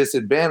major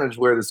disadvantage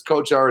where this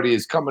coach already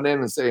is coming in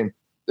and saying,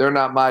 they're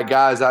not my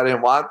guys. I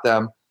didn't want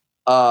them.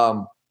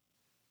 I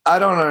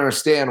don't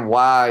understand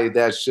why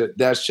that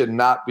should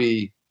not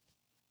be,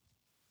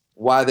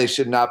 why they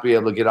should not be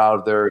able to get out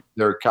of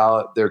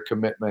their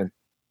commitment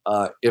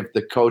if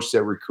the coach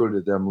that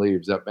recruited them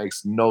leaves. That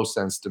makes no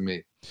sense to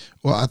me.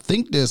 Well, I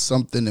think there's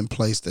something in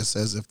place that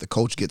says if the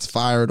coach gets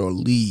fired or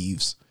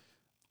leaves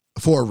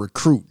for a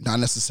recruit, not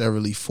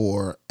necessarily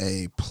for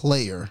a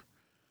player,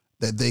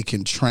 that they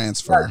can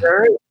transfer.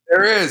 Yeah,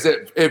 there is.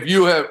 If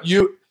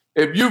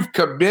you've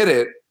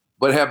committed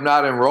but have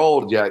not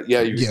enrolled yet,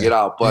 you can get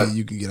out. But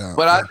you can get out.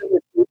 But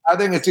I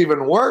think it's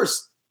even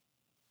worse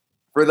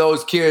for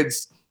those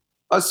kids,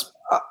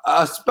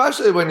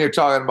 especially when you're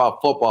talking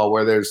about football,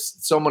 where there's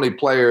so many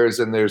players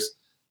and there's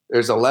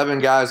 11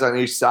 guys on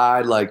each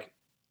side. Like,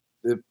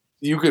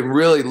 you can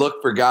really look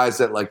for guys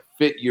that like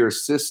fit your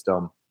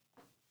system.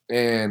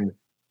 And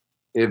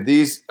if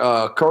these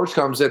coach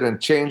comes in and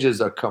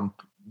changes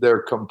their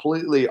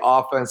completely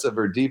offensive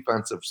or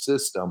defensive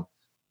system,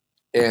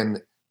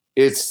 and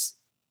it's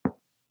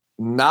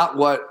not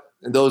what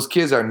those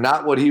kids are,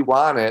 not what he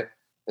wanted,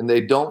 and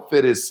they don't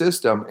fit his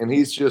system, and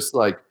he's just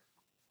like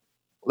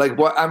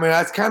what, I mean,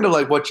 that's kind of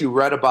like what you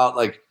read about,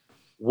 like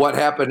what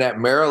happened at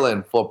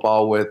Maryland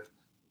football with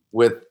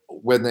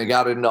when they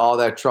got into all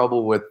that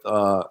trouble with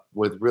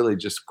really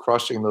just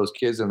crushing those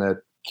kids, and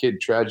that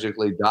kid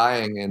tragically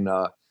dying in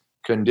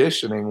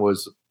conditioning.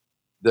 Was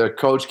the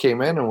coach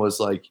came in and was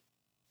like,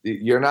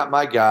 you're not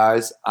my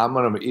guys. I'm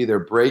going to either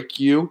break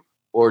you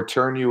or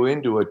turn you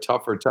into a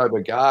tougher type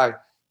of guy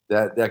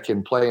that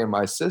can play in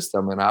my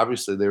system. And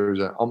obviously there was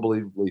an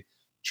unbelievably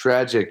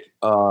tragic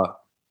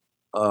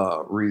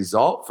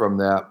result from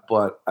that.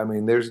 But I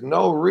mean, there's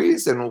no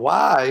reason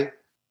why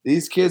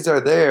these kids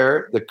are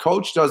there. The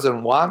coach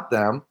doesn't want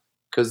them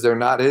because they're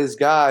not his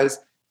guys.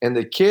 And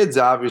the kids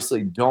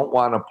obviously don't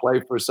want to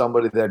play for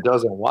somebody that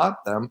doesn't want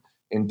them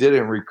and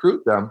didn't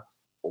recruit them.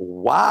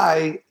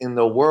 Why in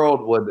the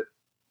world would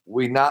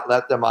we not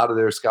let them out of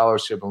their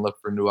scholarship and look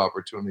for new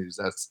opportunities?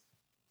 That's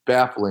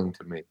baffling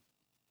to me.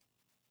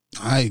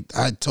 I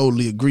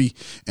totally agree.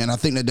 And I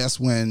think that's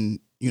when,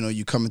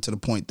 you come into the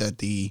point that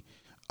the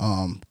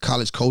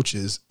college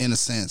coaches, in a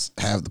sense,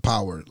 have the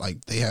power.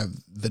 Like, they have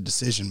the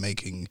decision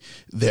making.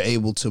 They're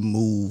able to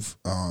move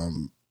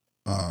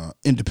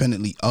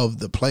independently of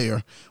the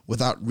player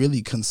without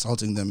really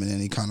consulting them in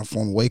any kind of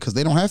formal way, because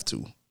they don't have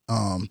to.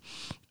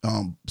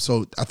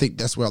 So I think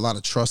that's where a lot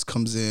of trust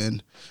comes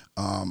in.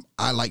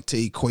 I like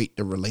to equate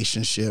the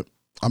relationship.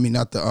 I mean,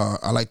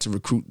 I like to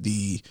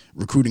the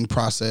recruiting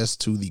process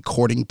to the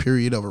courting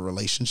period of a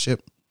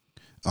relationship,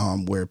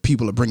 where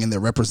people are bringing their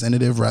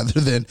representative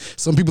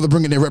some people are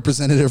bringing their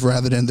representative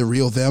rather than the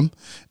real them.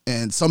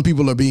 And some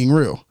people are being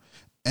real,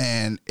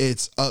 and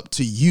it's up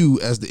to you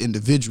as the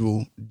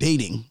individual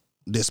dating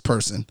this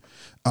person,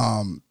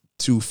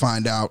 to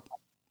find out,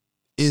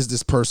 is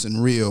this person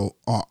real,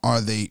 or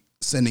are they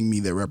sending me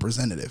their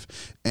representative?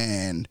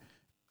 And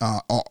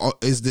or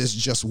is this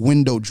just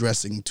window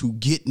dressing to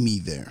get me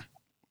there?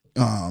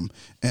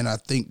 And I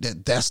think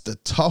that's the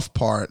tough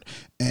part.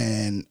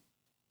 And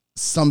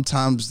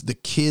sometimes the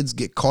kids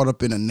get caught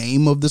up in a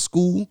name of the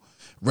school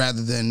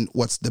rather than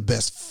what's the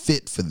best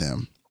fit for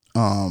them.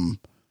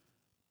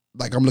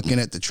 Like, I'm looking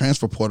at the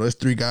transfer portal. There's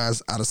 3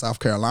 guys out of South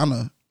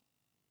Carolina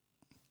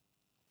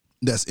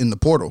that's in the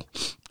portal.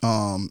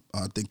 I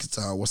think it's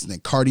what's his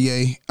name,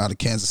 Cartier out of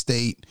Kansas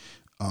State,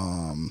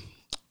 Sharon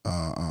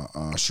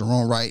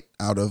Wright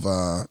out of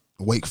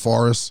Wake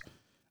Forest,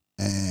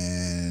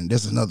 and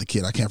there's another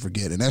kid I can't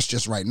forget, and that's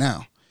just right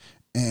now.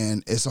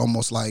 And it's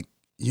almost like,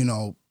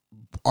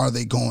 are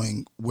they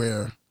going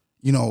where,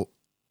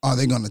 are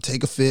they going to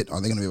take a fit?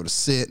 Are they going to be able to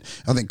sit?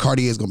 I think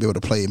Cartier is going to be able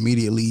to play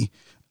immediately,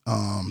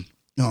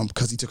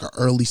 because he took an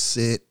early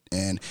sit.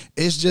 And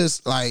it's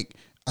just like,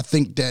 I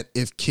think that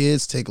if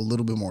kids take a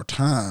little bit more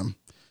time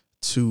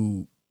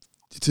to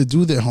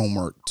do their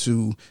homework,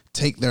 to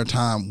take their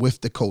time with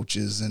the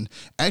coaches and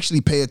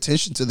actually pay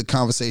attention to the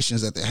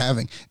conversations that they're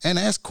having and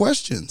ask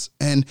questions.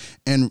 And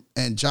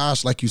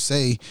Josh, like you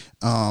say,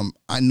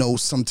 I know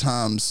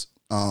sometimes,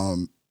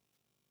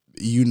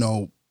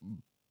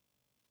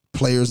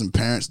 players and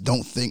parents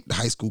don't think the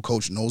high school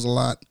coach knows a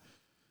lot,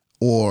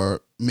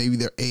 or maybe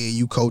their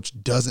AAU coach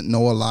doesn't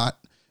know a lot,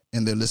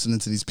 and they're listening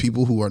to these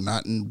people who are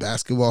not in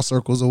basketball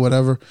circles or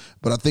whatever.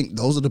 But I think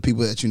those are the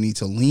people that you need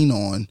to lean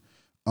on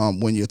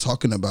when you're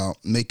talking about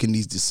making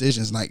these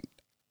decisions. Like,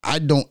 I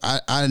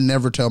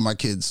never tell my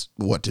kids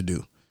what to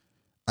do.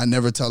 I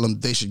never tell them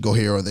they should go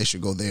here or they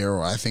should go there,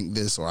 or I think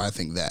this or I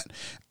think that.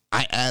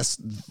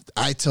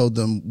 I tell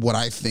them what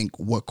I think,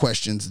 what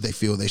questions they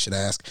feel they should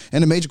ask.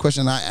 And the major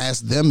question I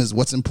ask them is,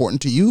 what's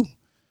important to you?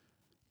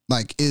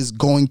 Like, is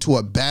going to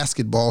a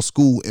basketball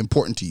school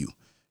important to you?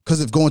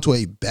 Because if going to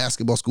a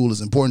basketball school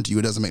is important to you,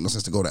 it doesn't make no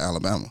sense to go to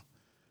Alabama.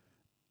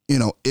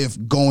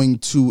 If going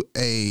to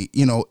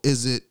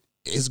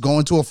is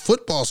going to a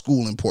football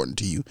school important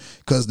to you?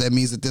 Because that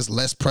means that there's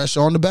less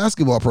pressure on the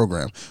basketball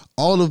program.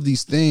 All of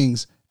these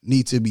things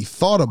need to be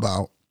thought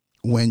about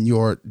when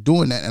you're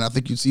doing that. And I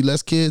think you see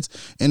less kids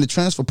in the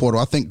transfer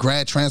portal. I think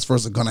grad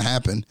transfers are going to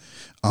happen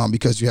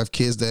because you have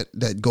kids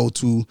that go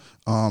to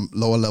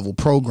lower level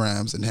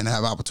programs and then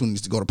have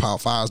opportunities to go to Power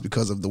Fives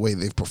because of the way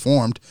they've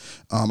performed.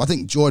 I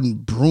think Jordan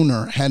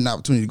Bruner had an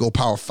opportunity to go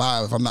Power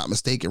Five, if I'm not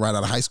mistaken, right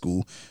out of high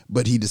school,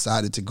 but he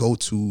decided to go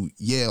to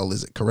Yale.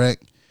 Is it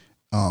correct?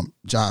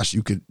 Josh,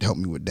 you could help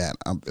me with that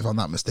if I'm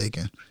not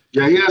mistaken.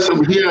 Yeah, he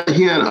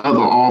had other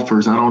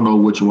offers. I don't know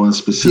which one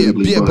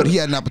specifically. Yeah, but he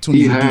had an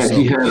opportunity to do so.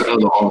 He had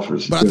other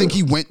offers. But I think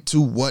he went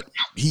to what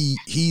he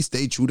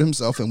stayed true to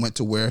himself and went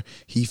to where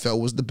he felt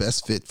was the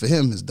best fit for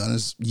him. Has done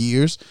his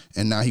years,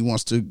 and now he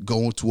wants to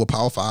go to a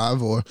Power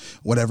Five or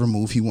whatever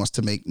move he wants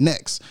to make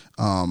next.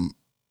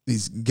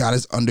 He's got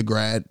his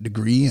undergrad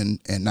degree, and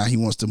now he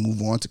wants to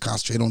move on to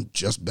concentrate on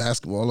just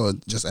basketball or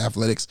just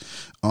athletics.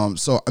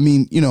 So I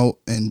mean,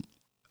 and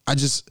I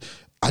just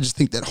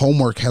think that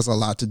homework has a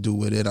lot to do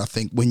with it. I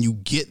think when you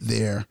get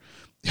there,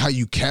 how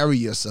you carry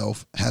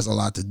yourself has a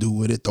lot to do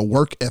with it. The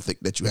work ethic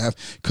that you have.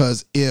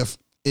 Because if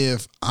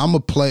I'm a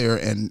player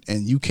and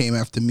you came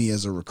after me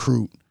as a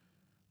recruit,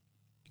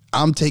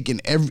 I'm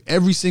taking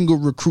every single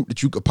recruit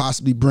that you could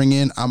possibly bring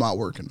in. I'm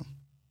outworking them.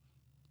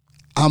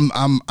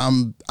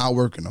 I'm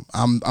outworking them.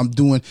 I'm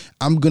going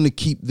to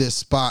keep this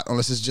spot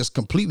unless it's just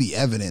completely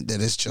evident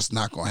that it's just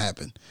not going to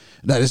happen.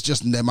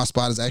 That my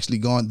spot is actually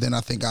gone. Then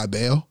I think I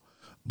bail.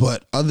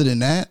 But other than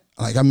that,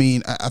 I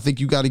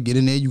think you got to get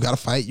in there. You got to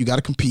fight. You got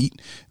to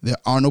compete. There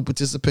are no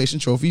participation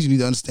trophies. You need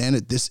to understand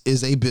that this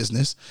is a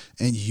business,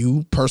 and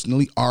you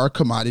personally are a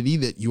commodity.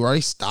 That you are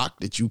a stock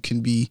that you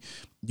can be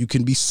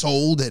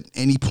sold at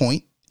any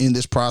point in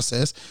this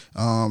process.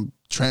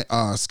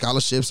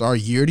 Scholarships are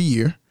year to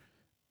year.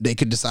 They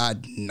could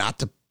decide not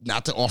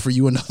to offer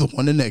you another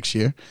one the next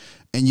year,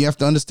 and you have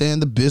to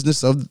understand the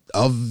business of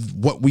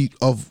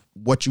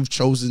what you've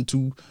chosen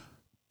to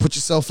put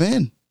yourself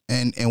in.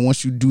 And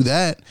once you do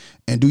that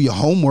and do your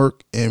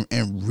homework and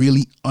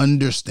really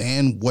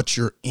understand what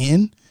you're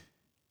in,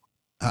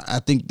 I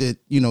think that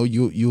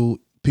you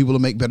people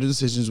will make better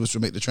decisions, which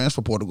will make the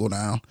transfer portal go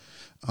down.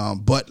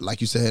 But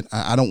like you said,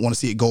 I don't want to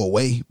see it go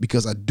away,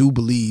 because I do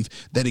believe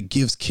that it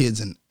gives kids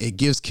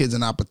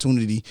an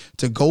opportunity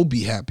to go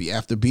be happy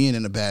after being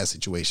in a bad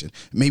situation.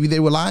 Maybe they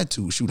were lied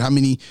to. Shoot, how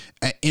many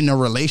in a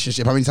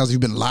relationship? How many times have you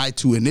been lied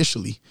to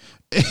initially?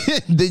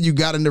 Then you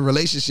got in the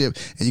relationship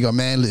and you go,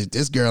 man,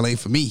 this girl ain't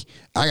for me.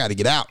 I got to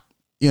get out.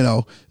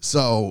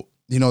 So.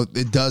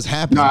 It does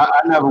happen. No, I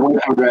never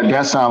went through that.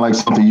 That sounds like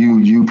something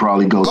you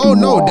probably go through. Oh,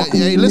 no.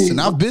 Hey, listen,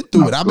 I've been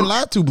through it. I've been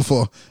lied to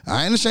before.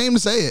 I ain't ashamed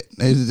to say it.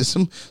 There's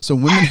some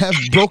women have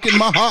broken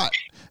my heart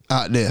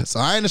out there.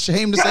 So I ain't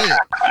ashamed to say it.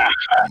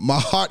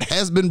 My heart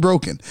has been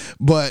broken.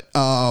 But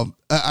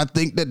I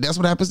think that's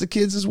what happens to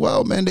kids as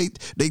well, man.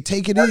 They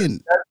take it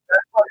in.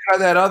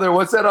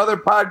 What's that other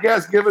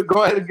podcast?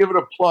 Go ahead and give it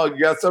a plug.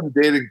 You got some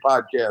dating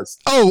podcast.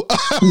 Oh,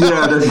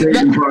 yeah, the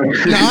dating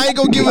podcast. Now, I ain't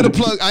gonna give it a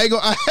plug.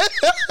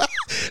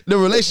 The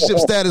relationship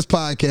status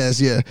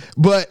podcast, yeah.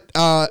 But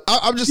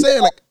I'm just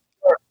saying,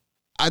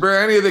 for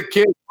any of the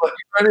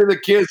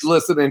kids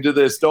listening to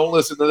this, don't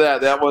listen to that.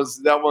 That was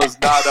not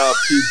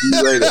PG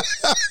rated.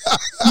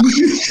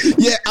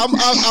 Yeah,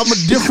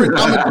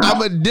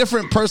 I'm a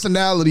different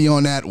personality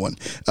on that one.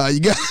 You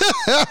got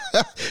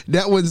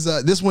that one's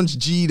this one's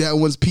G, that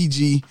one's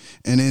PG,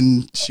 and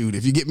then shoot,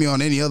 if you get me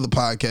on any other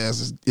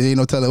podcast, it ain't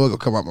no telling what gonna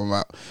come out my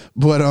mouth.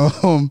 But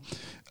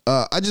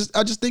I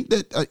just think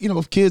that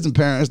if kids and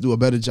parents do a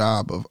better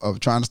job of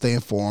trying to stay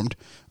informed,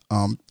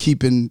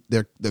 keeping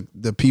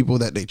the people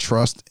that they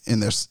trust in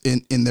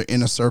their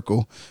inner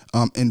circle,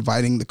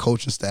 inviting the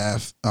coaching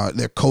staff,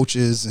 their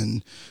coaches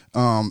and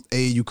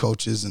AAU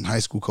coaches and high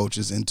school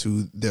coaches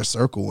into their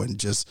circle, and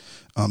just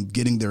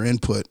getting their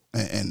input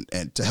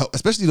and to help,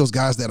 especially those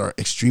guys that are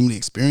extremely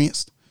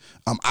experienced.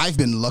 I've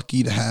been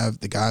lucky to have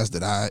the guys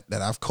that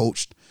I've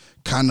coached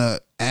kind of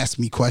ask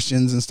me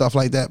questions and stuff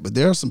like that. But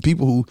there are some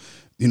people who,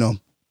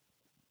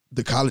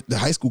 the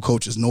high school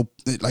coaches know,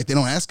 like, they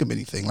don't ask them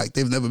anything, like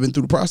they've never been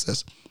through the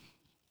process.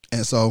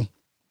 And so,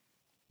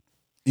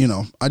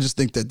 I just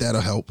think that that'll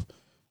help.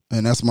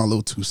 And that's my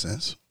little 2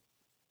 cents.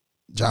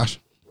 Josh?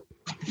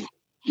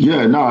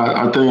 Yeah, no,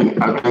 I think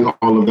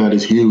all of that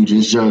is huge.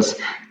 It's just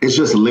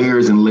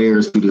layers and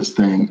layers to this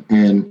thing.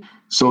 And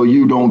so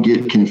you don't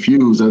get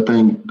confused. I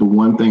think the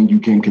one thing you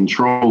can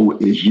control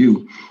is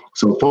you.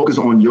 So focus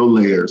on your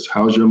layers.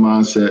 How's your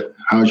mindset?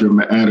 How's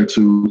your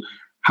attitude?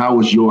 How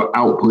is your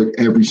output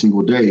every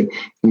single day?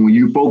 And when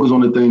you focus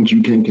on the things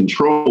you can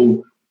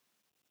control,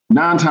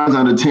 9 times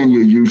out of 10,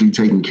 you're usually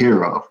taken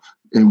care of.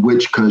 in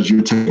which, because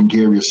you're taking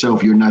care of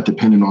yourself, you're not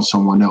dependent on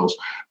someone else.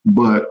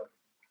 But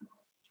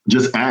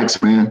just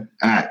ask, man.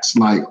 Ask.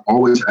 Like,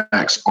 always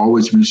ask.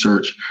 Always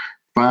research.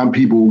 Find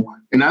people.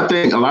 And I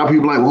think a lot of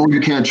people are like, oh,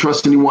 you can't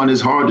trust anyone.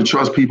 It's hard to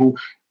trust people.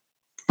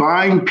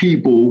 Find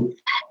people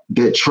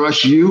that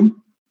trust you.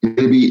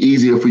 It'll be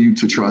easier for you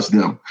to trust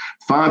them.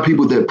 Find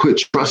people that put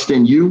trust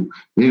in you.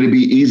 It'll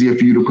be easier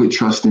for you to put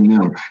trust in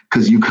them.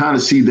 Because you kind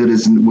of see that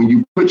it's when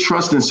you put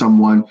trust in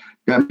someone,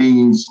 that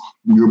means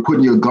you're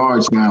putting your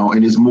guards down,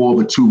 and it's more of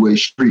a two-way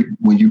street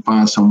when you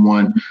find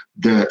someone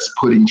that's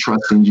putting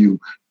trust in you.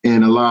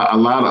 And a lot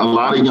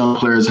of young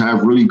players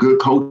have really good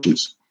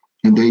coaches,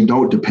 and they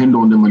don't depend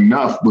on them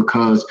enough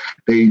because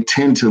they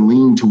tend to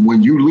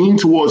when you lean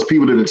towards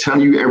people that are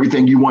telling you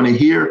everything you want to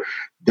hear,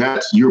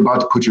 you're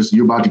about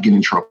to get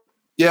in trouble.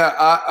 Yeah,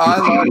 I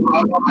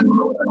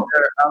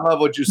love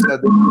what you said.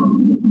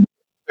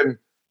 And,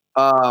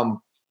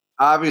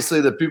 obviously,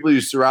 the people you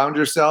surround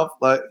yourself,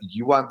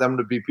 you want them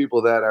to be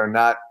people that are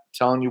not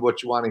telling you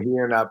what you want to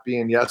hear, not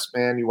being yes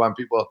man. You want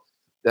people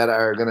that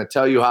are going to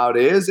tell you how it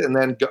is, and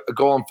then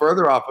going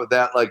further off of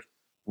that, like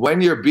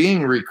when you're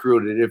being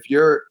recruited, if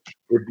you're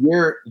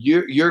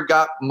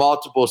got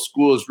multiple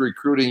schools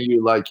recruiting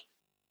you, like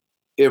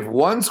if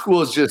one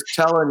school is just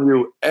telling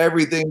you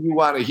everything you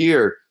want to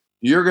hear,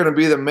 you're going to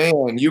be the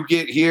man. You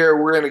get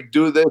here, we're going to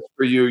do this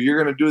for you.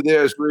 You're going to do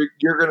this.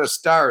 You're going to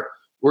start.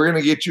 We're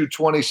going to get you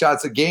 20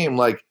 shots a game.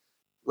 Like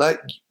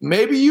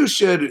maybe you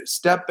should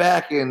step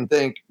back and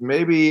think,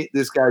 maybe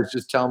this guy's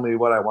just telling me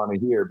what I want to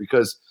hear,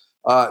 because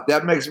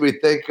that makes me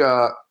think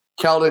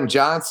Keldon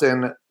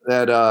Johnson,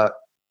 that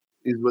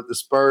he's with the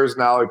Spurs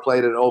now. He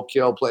played at Oak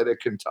Hill, played at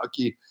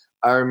Kentucky.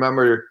 I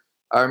remember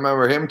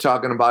him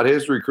talking about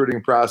his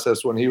recruiting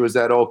process when he was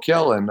at Oak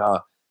Hill. And,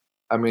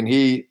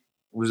 he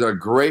was a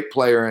great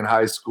player in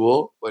high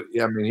school, but,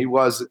 he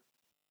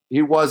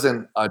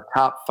wasn't a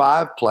top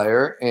 5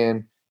 player,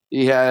 and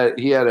he had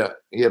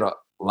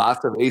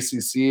lots of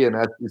ACC and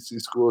SEC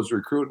schools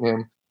recruiting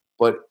him,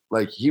 but,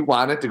 he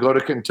wanted to go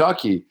to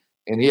Kentucky.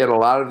 And he had a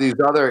lot of these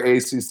other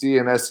ACC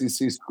and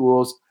SEC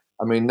schools.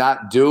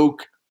 Not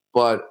Duke,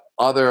 but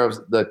other of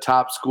the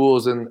top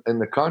schools in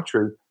the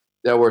country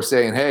that were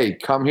saying, hey,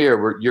 come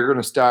here. You're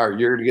going to start.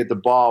 You're going to get the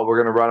ball.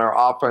 We're going to run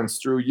our offense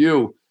through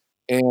you.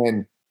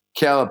 And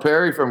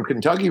Calipari from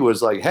Kentucky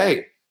was like,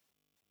 hey,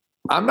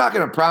 I'm not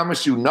going to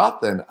promise you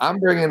nothing. I'm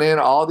bringing in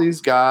all these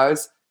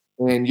guys,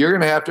 and you're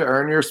going to have to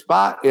earn your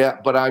spot. Yeah,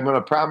 but I'm going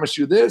to promise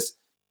you this.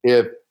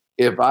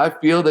 If I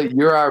feel that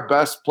you're our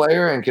best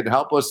player and can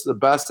help us the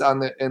best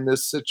in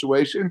this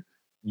situation,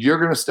 you're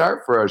going to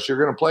start for us.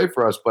 You're going to play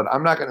for us. But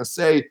I'm not going to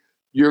say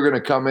you're going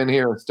to come in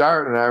here and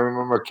start. And I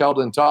remember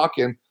Keldon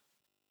talking.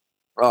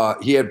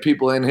 He had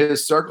people in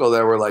his circle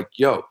that were like,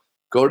 yo,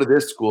 go to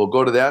this school,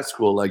 go to that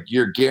school. Like,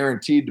 you're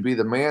guaranteed to be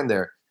the man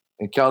there.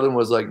 And Keldon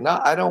was like, no,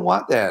 I don't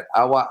want that.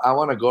 I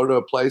want to go to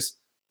a place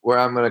where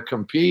I'm going to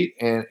compete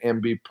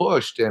and be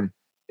pushed. And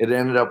it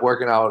ended up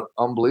working out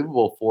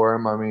unbelievable for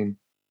him.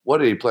 What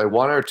did he play,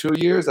 1 or 2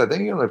 years? I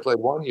think he only played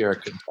 1 year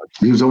at Kentucky.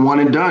 He was a one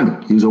and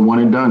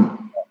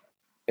done.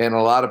 And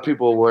a lot of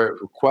people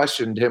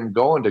questioned him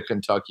going to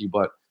Kentucky,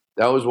 but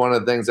that was one of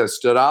the things that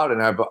stood out.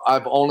 And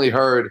I've only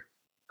heard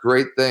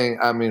great things.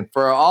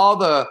 For all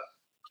the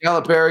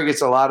Calipari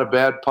gets a lot of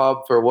bad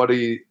pub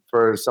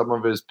for some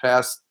of his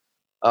past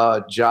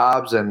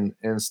jobs and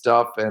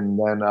stuff, and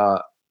then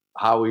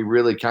how he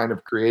really kind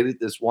of created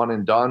this one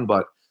and done.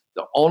 But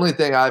the only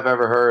thing I've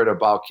ever heard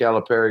about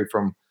Calipari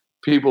from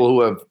people who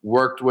have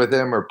worked with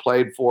him or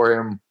played for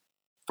him,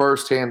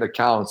 firsthand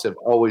accounts have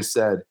always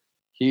said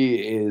he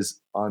is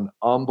an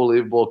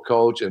unbelievable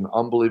coach, an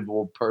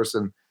unbelievable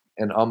person,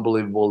 an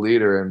unbelievable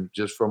leader. And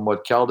just from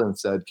what Keldon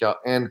said,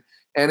 and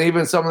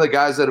even some of the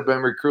guys that have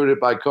been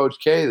recruited by Coach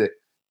K, that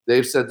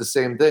they've said the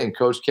same thing.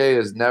 Coach K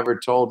has never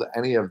told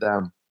any of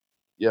them,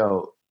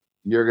 yo,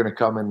 you're going to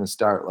come in and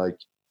start. Like,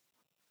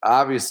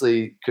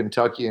 obviously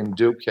Kentucky and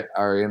Duke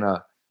are in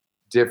a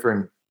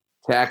different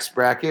tax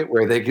bracket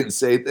where they can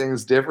say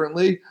things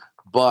differently,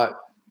 but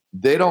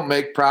they don't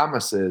make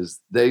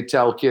promises. They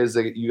tell kids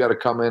that you got to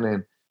come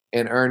in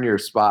and earn your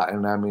spot.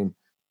 And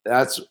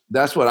that's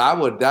what I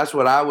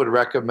would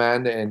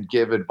recommend and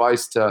give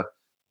advice to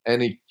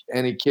any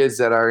kids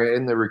that are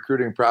in the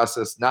recruiting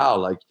process now.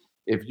 Like,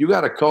 if you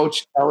got a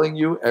coach telling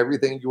you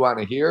everything you want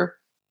to hear,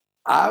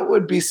 I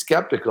would be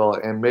skeptical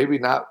and maybe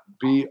not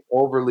be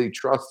overly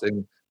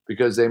trusting,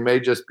 because they may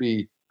just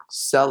be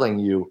selling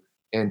you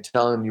and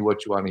telling you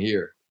what you want to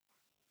hear.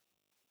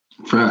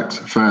 Facts.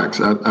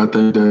 I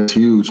think that's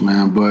huge,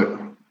 man. But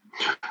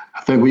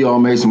I think we all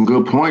made some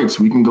good points.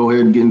 We can go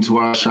ahead and get into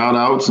our shout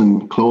outs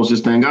and close this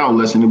thing out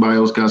unless anybody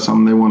else got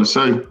something they want to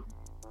say.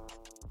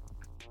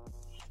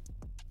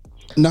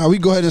 Nah, we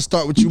go ahead and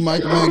start with you,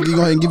 Mike, man. You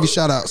go ahead and give your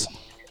shout outs.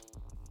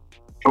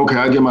 Okay,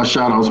 I give my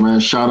shout outs, man.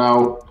 Shout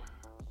out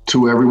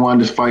to everyone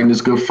that's fighting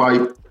this good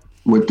fight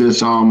with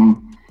this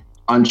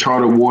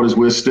uncharted waters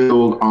we're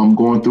still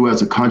going through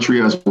as a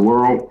country, as a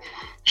world.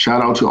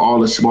 Shout out to all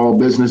the small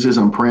businesses.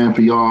 I'm praying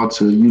for y'all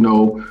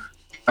to,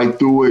 fight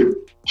through it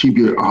keep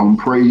your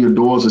pray your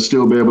doors and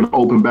still be able to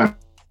open back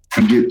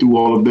and get through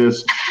all of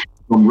this.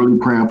 I'm really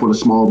praying for the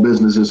small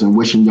businesses and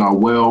wishing y'all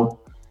well.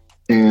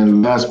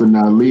 And last but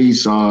not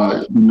least,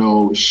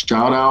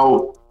 shout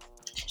out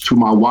to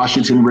my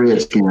Washington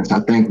Redskins.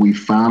 I think we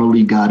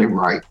finally got it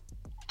right.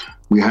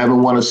 We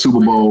haven't won a Super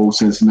Bowl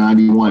since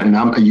 '91,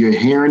 and you're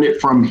hearing it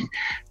from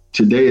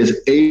today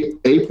is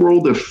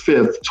April the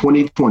 5th,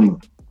 2020.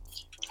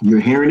 You're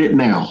hearing it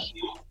now.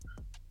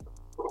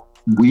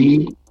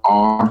 We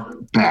are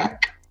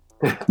back.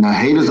 Now,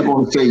 haters are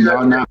going to say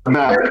y'all not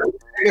back.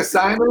 You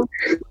sign them?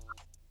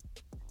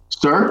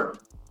 Sir?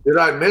 Did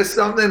I miss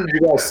something? Did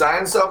you guys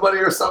sign somebody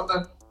or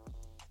something?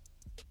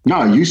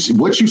 No,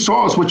 what you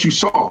saw is what you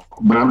saw.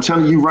 But I'm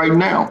telling you right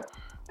now,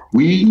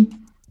 we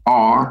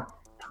are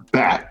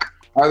back.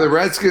 Are the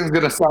Redskins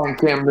going to sign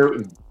Cam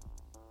Newton?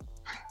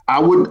 I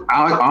would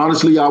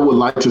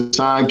like to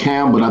sign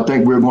Cam, but I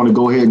think we're going to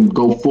go ahead and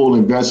go full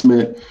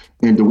investment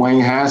in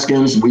Dwayne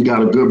Haskins. We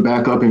got a good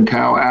backup in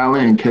Kyle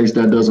Allen in case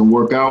that doesn't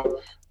work out.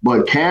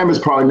 But Cam is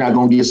probably not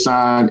going to get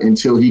signed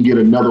until he get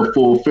another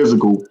full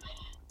physical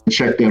and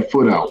check that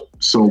foot out.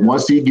 So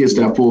once he gets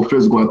that full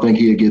physical, I think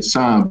he'll get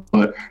signed.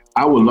 But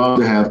I would love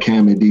to have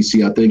Cam in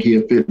DC. I think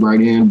he'll fit right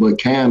in. But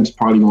Cam's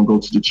probably going to go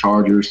to the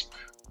Chargers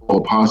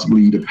or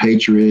possibly the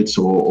Patriots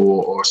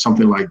or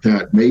something like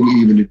that. Maybe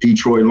even the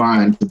Detroit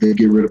Lions if they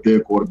get rid of their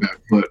quarterback.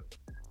 But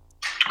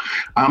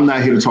I'm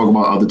not here to talk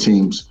about other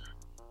teams.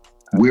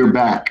 We're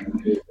back.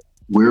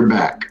 We're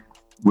back.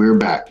 We're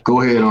back.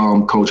 Go ahead,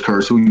 Coach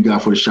Kurtz. Who you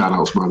got for the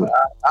shout-outs, brother?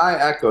 I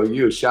echo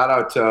you. Shout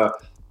out to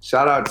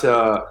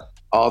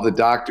all the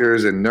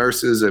doctors and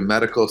nurses and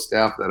medical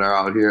staff that are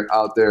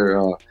out there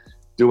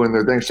doing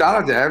their thing. Shout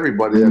out to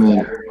everybody that's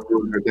out there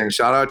doing their thing.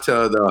 Shout out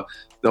to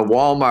the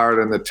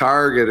Walmart and the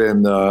Target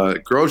and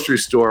the grocery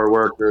store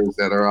workers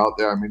that are out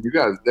there. I mean, you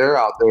guys, they're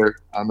out there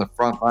on the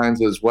front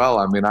lines as well.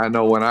 I mean, I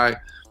know when I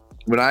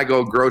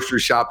go grocery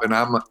shopping,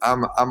 I'm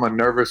a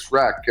nervous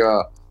wreck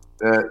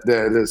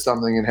that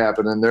something can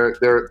happen, and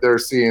they're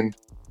seeing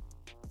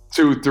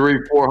 200,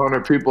 300,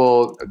 400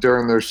 people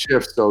during their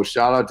shift. So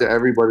shout out to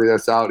everybody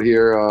that's out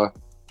here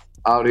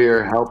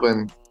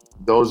helping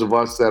those of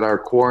us that are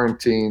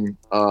quarantined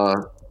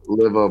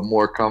live a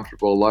more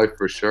comfortable life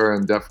for sure,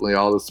 and definitely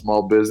all the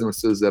small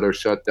businesses that are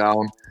shut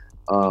down.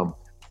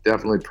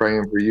 Definitely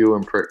praying for you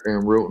and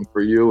rooting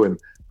for you. And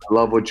I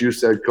love what you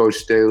said, Coach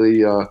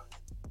Staley,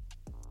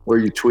 where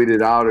you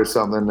tweeted out or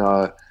something,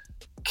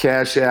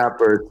 Cash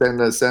App or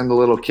send a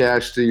little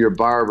cash to your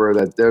barber,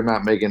 that they're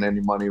not making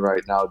any money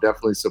right now.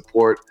 Definitely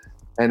support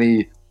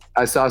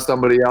I saw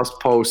somebody else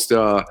post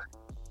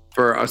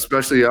for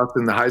especially us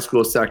in the high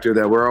school sector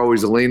that we're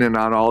always leaning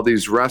on all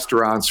these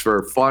restaurants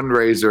for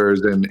fundraisers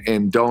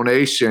and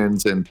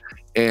donations and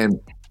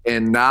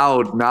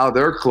now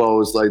they're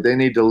closed. Like, they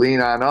need to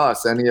lean on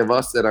us. Any of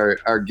us that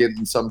are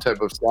getting some type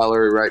of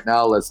salary right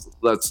now,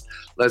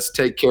 let's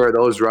take care of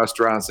those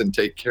restaurants and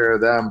take care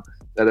of them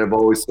that have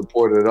always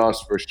supported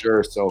us for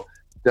sure. So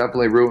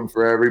definitely rooting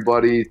for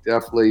everybody.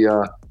 Definitely,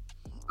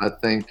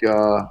 last thing,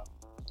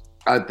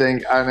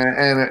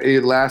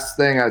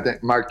 I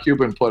think Mark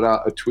Cuban put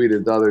out a tweet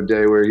the other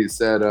day where he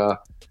said,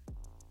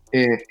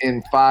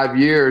 in 5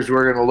 years,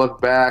 we're going to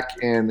look back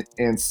and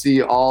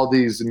see all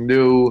these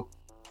new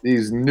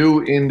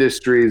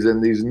industries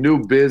and these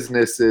new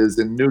businesses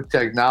and new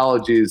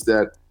technologies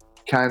that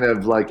kind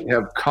of like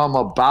have come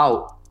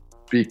about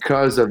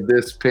because of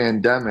this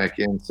pandemic.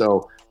 And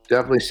so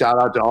definitely shout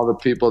out to all the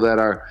people that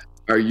are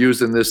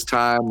using this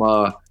time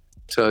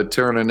to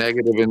turn a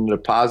negative into a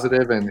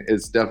positive, and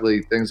it's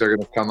definitely, things are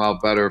going to come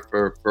out better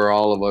for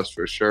all of us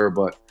for sure.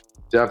 But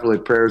definitely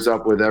prayers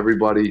up with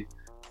everybody.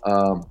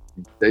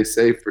 Stay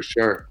safe for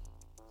sure.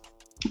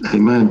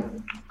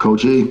 Amen.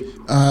 Coach E.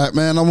 All right,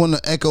 man. I want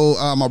to echo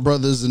my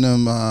brothers and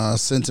them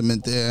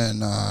sentiment there,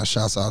 and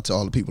shouts out to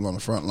all the people on the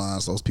front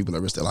lines, those people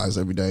that risk their lives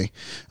every day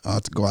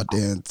to go out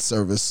there and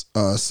service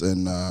us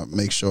and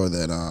make sure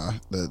that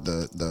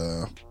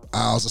the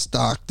aisles are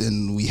stocked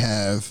and we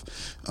have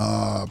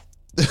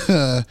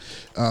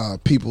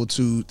people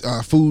to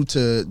food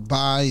to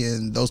buy,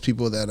 and those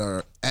people that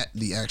are at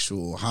the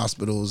actual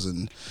hospitals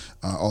and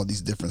all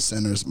these different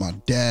centers. My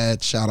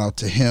dad, shout out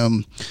to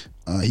him.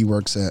 He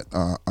works at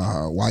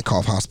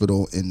Wyckoff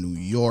Hospital in New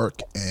York,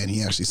 and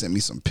he actually sent me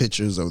some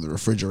pictures of the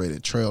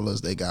refrigerated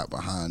trailers they got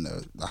behind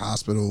the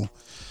hospital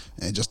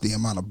and just the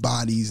amount of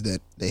bodies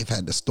that they've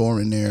had to store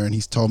in there. And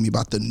he's told me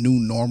about the new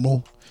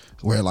normal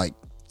where like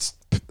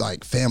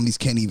families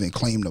can't even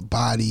claim the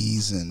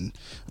bodies, and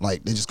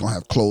like they're just gonna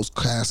have closed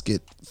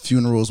casket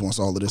funerals once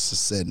all of this is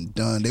said and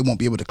done. They won't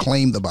be able to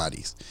claim the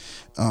bodies.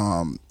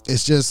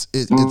 It's just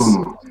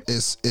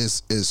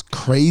it's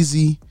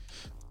crazy.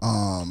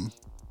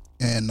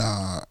 And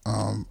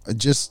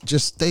just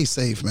stay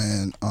safe,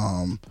 man.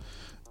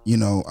 You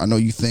know, I know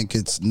you think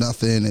it's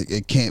nothing.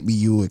 It can't be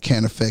you. It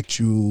can't affect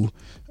you.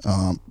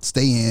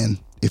 Stay in.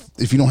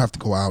 If you don't have to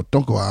go out,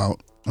 don't go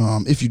out.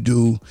 If you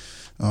do,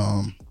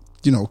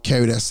 you know,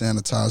 carry that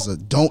sanitizer.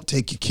 Don't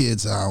take your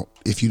kids out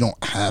if you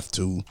don't have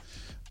to.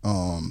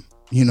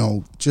 You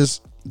know,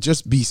 just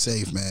just be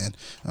safe, man.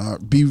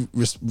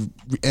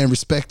 And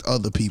respect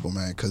other people,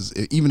 man. Because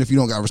even if you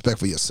don't got respect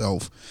for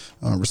yourself,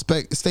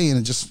 stay in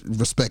and just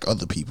respect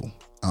other people.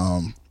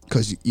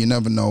 Because you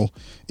never know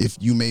if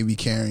you may be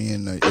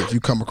carrying, if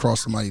you come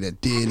across somebody that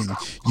did and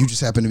you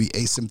just happen to be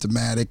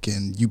asymptomatic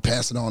and you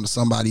pass it on to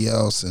somebody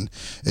else. And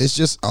it's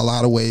just a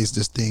lot of ways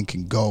this thing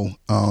can go.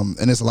 And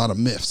there's a lot of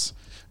myths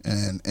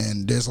and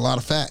there's a lot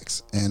of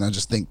facts. And I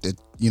just think that,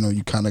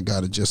 you kind of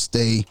got to just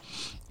stay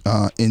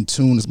in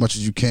tune as much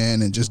as you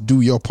can and just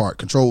do your part.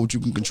 Control what you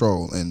can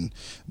control, and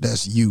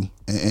that's you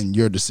and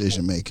your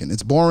decision making.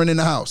 It's boring in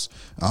the house.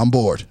 I'm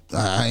bored.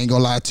 I ain't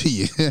gonna lie to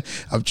you.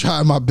 I've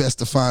tried my best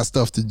to find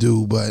stuff to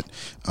do, but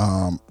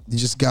you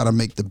just gotta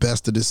make the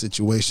best of the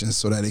situation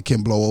so that it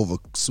can blow over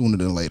sooner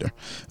than later.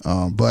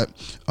 But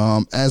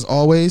as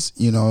always,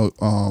 you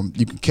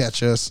can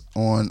catch us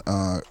on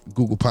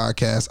Google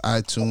Podcasts,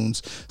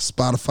 iTunes,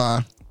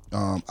 Spotify,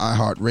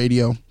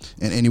 iHeartRadio,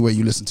 and anywhere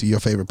you listen to your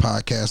favorite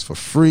podcast for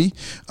free.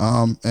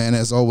 And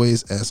as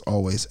always,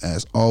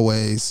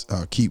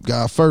 keep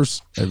God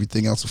first.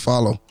 Everything else will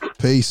follow.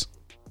 Peace.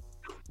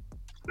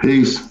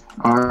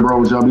 All right,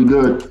 bros. Y'all be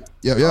good.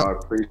 Yeah. I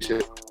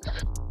appreciate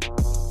it.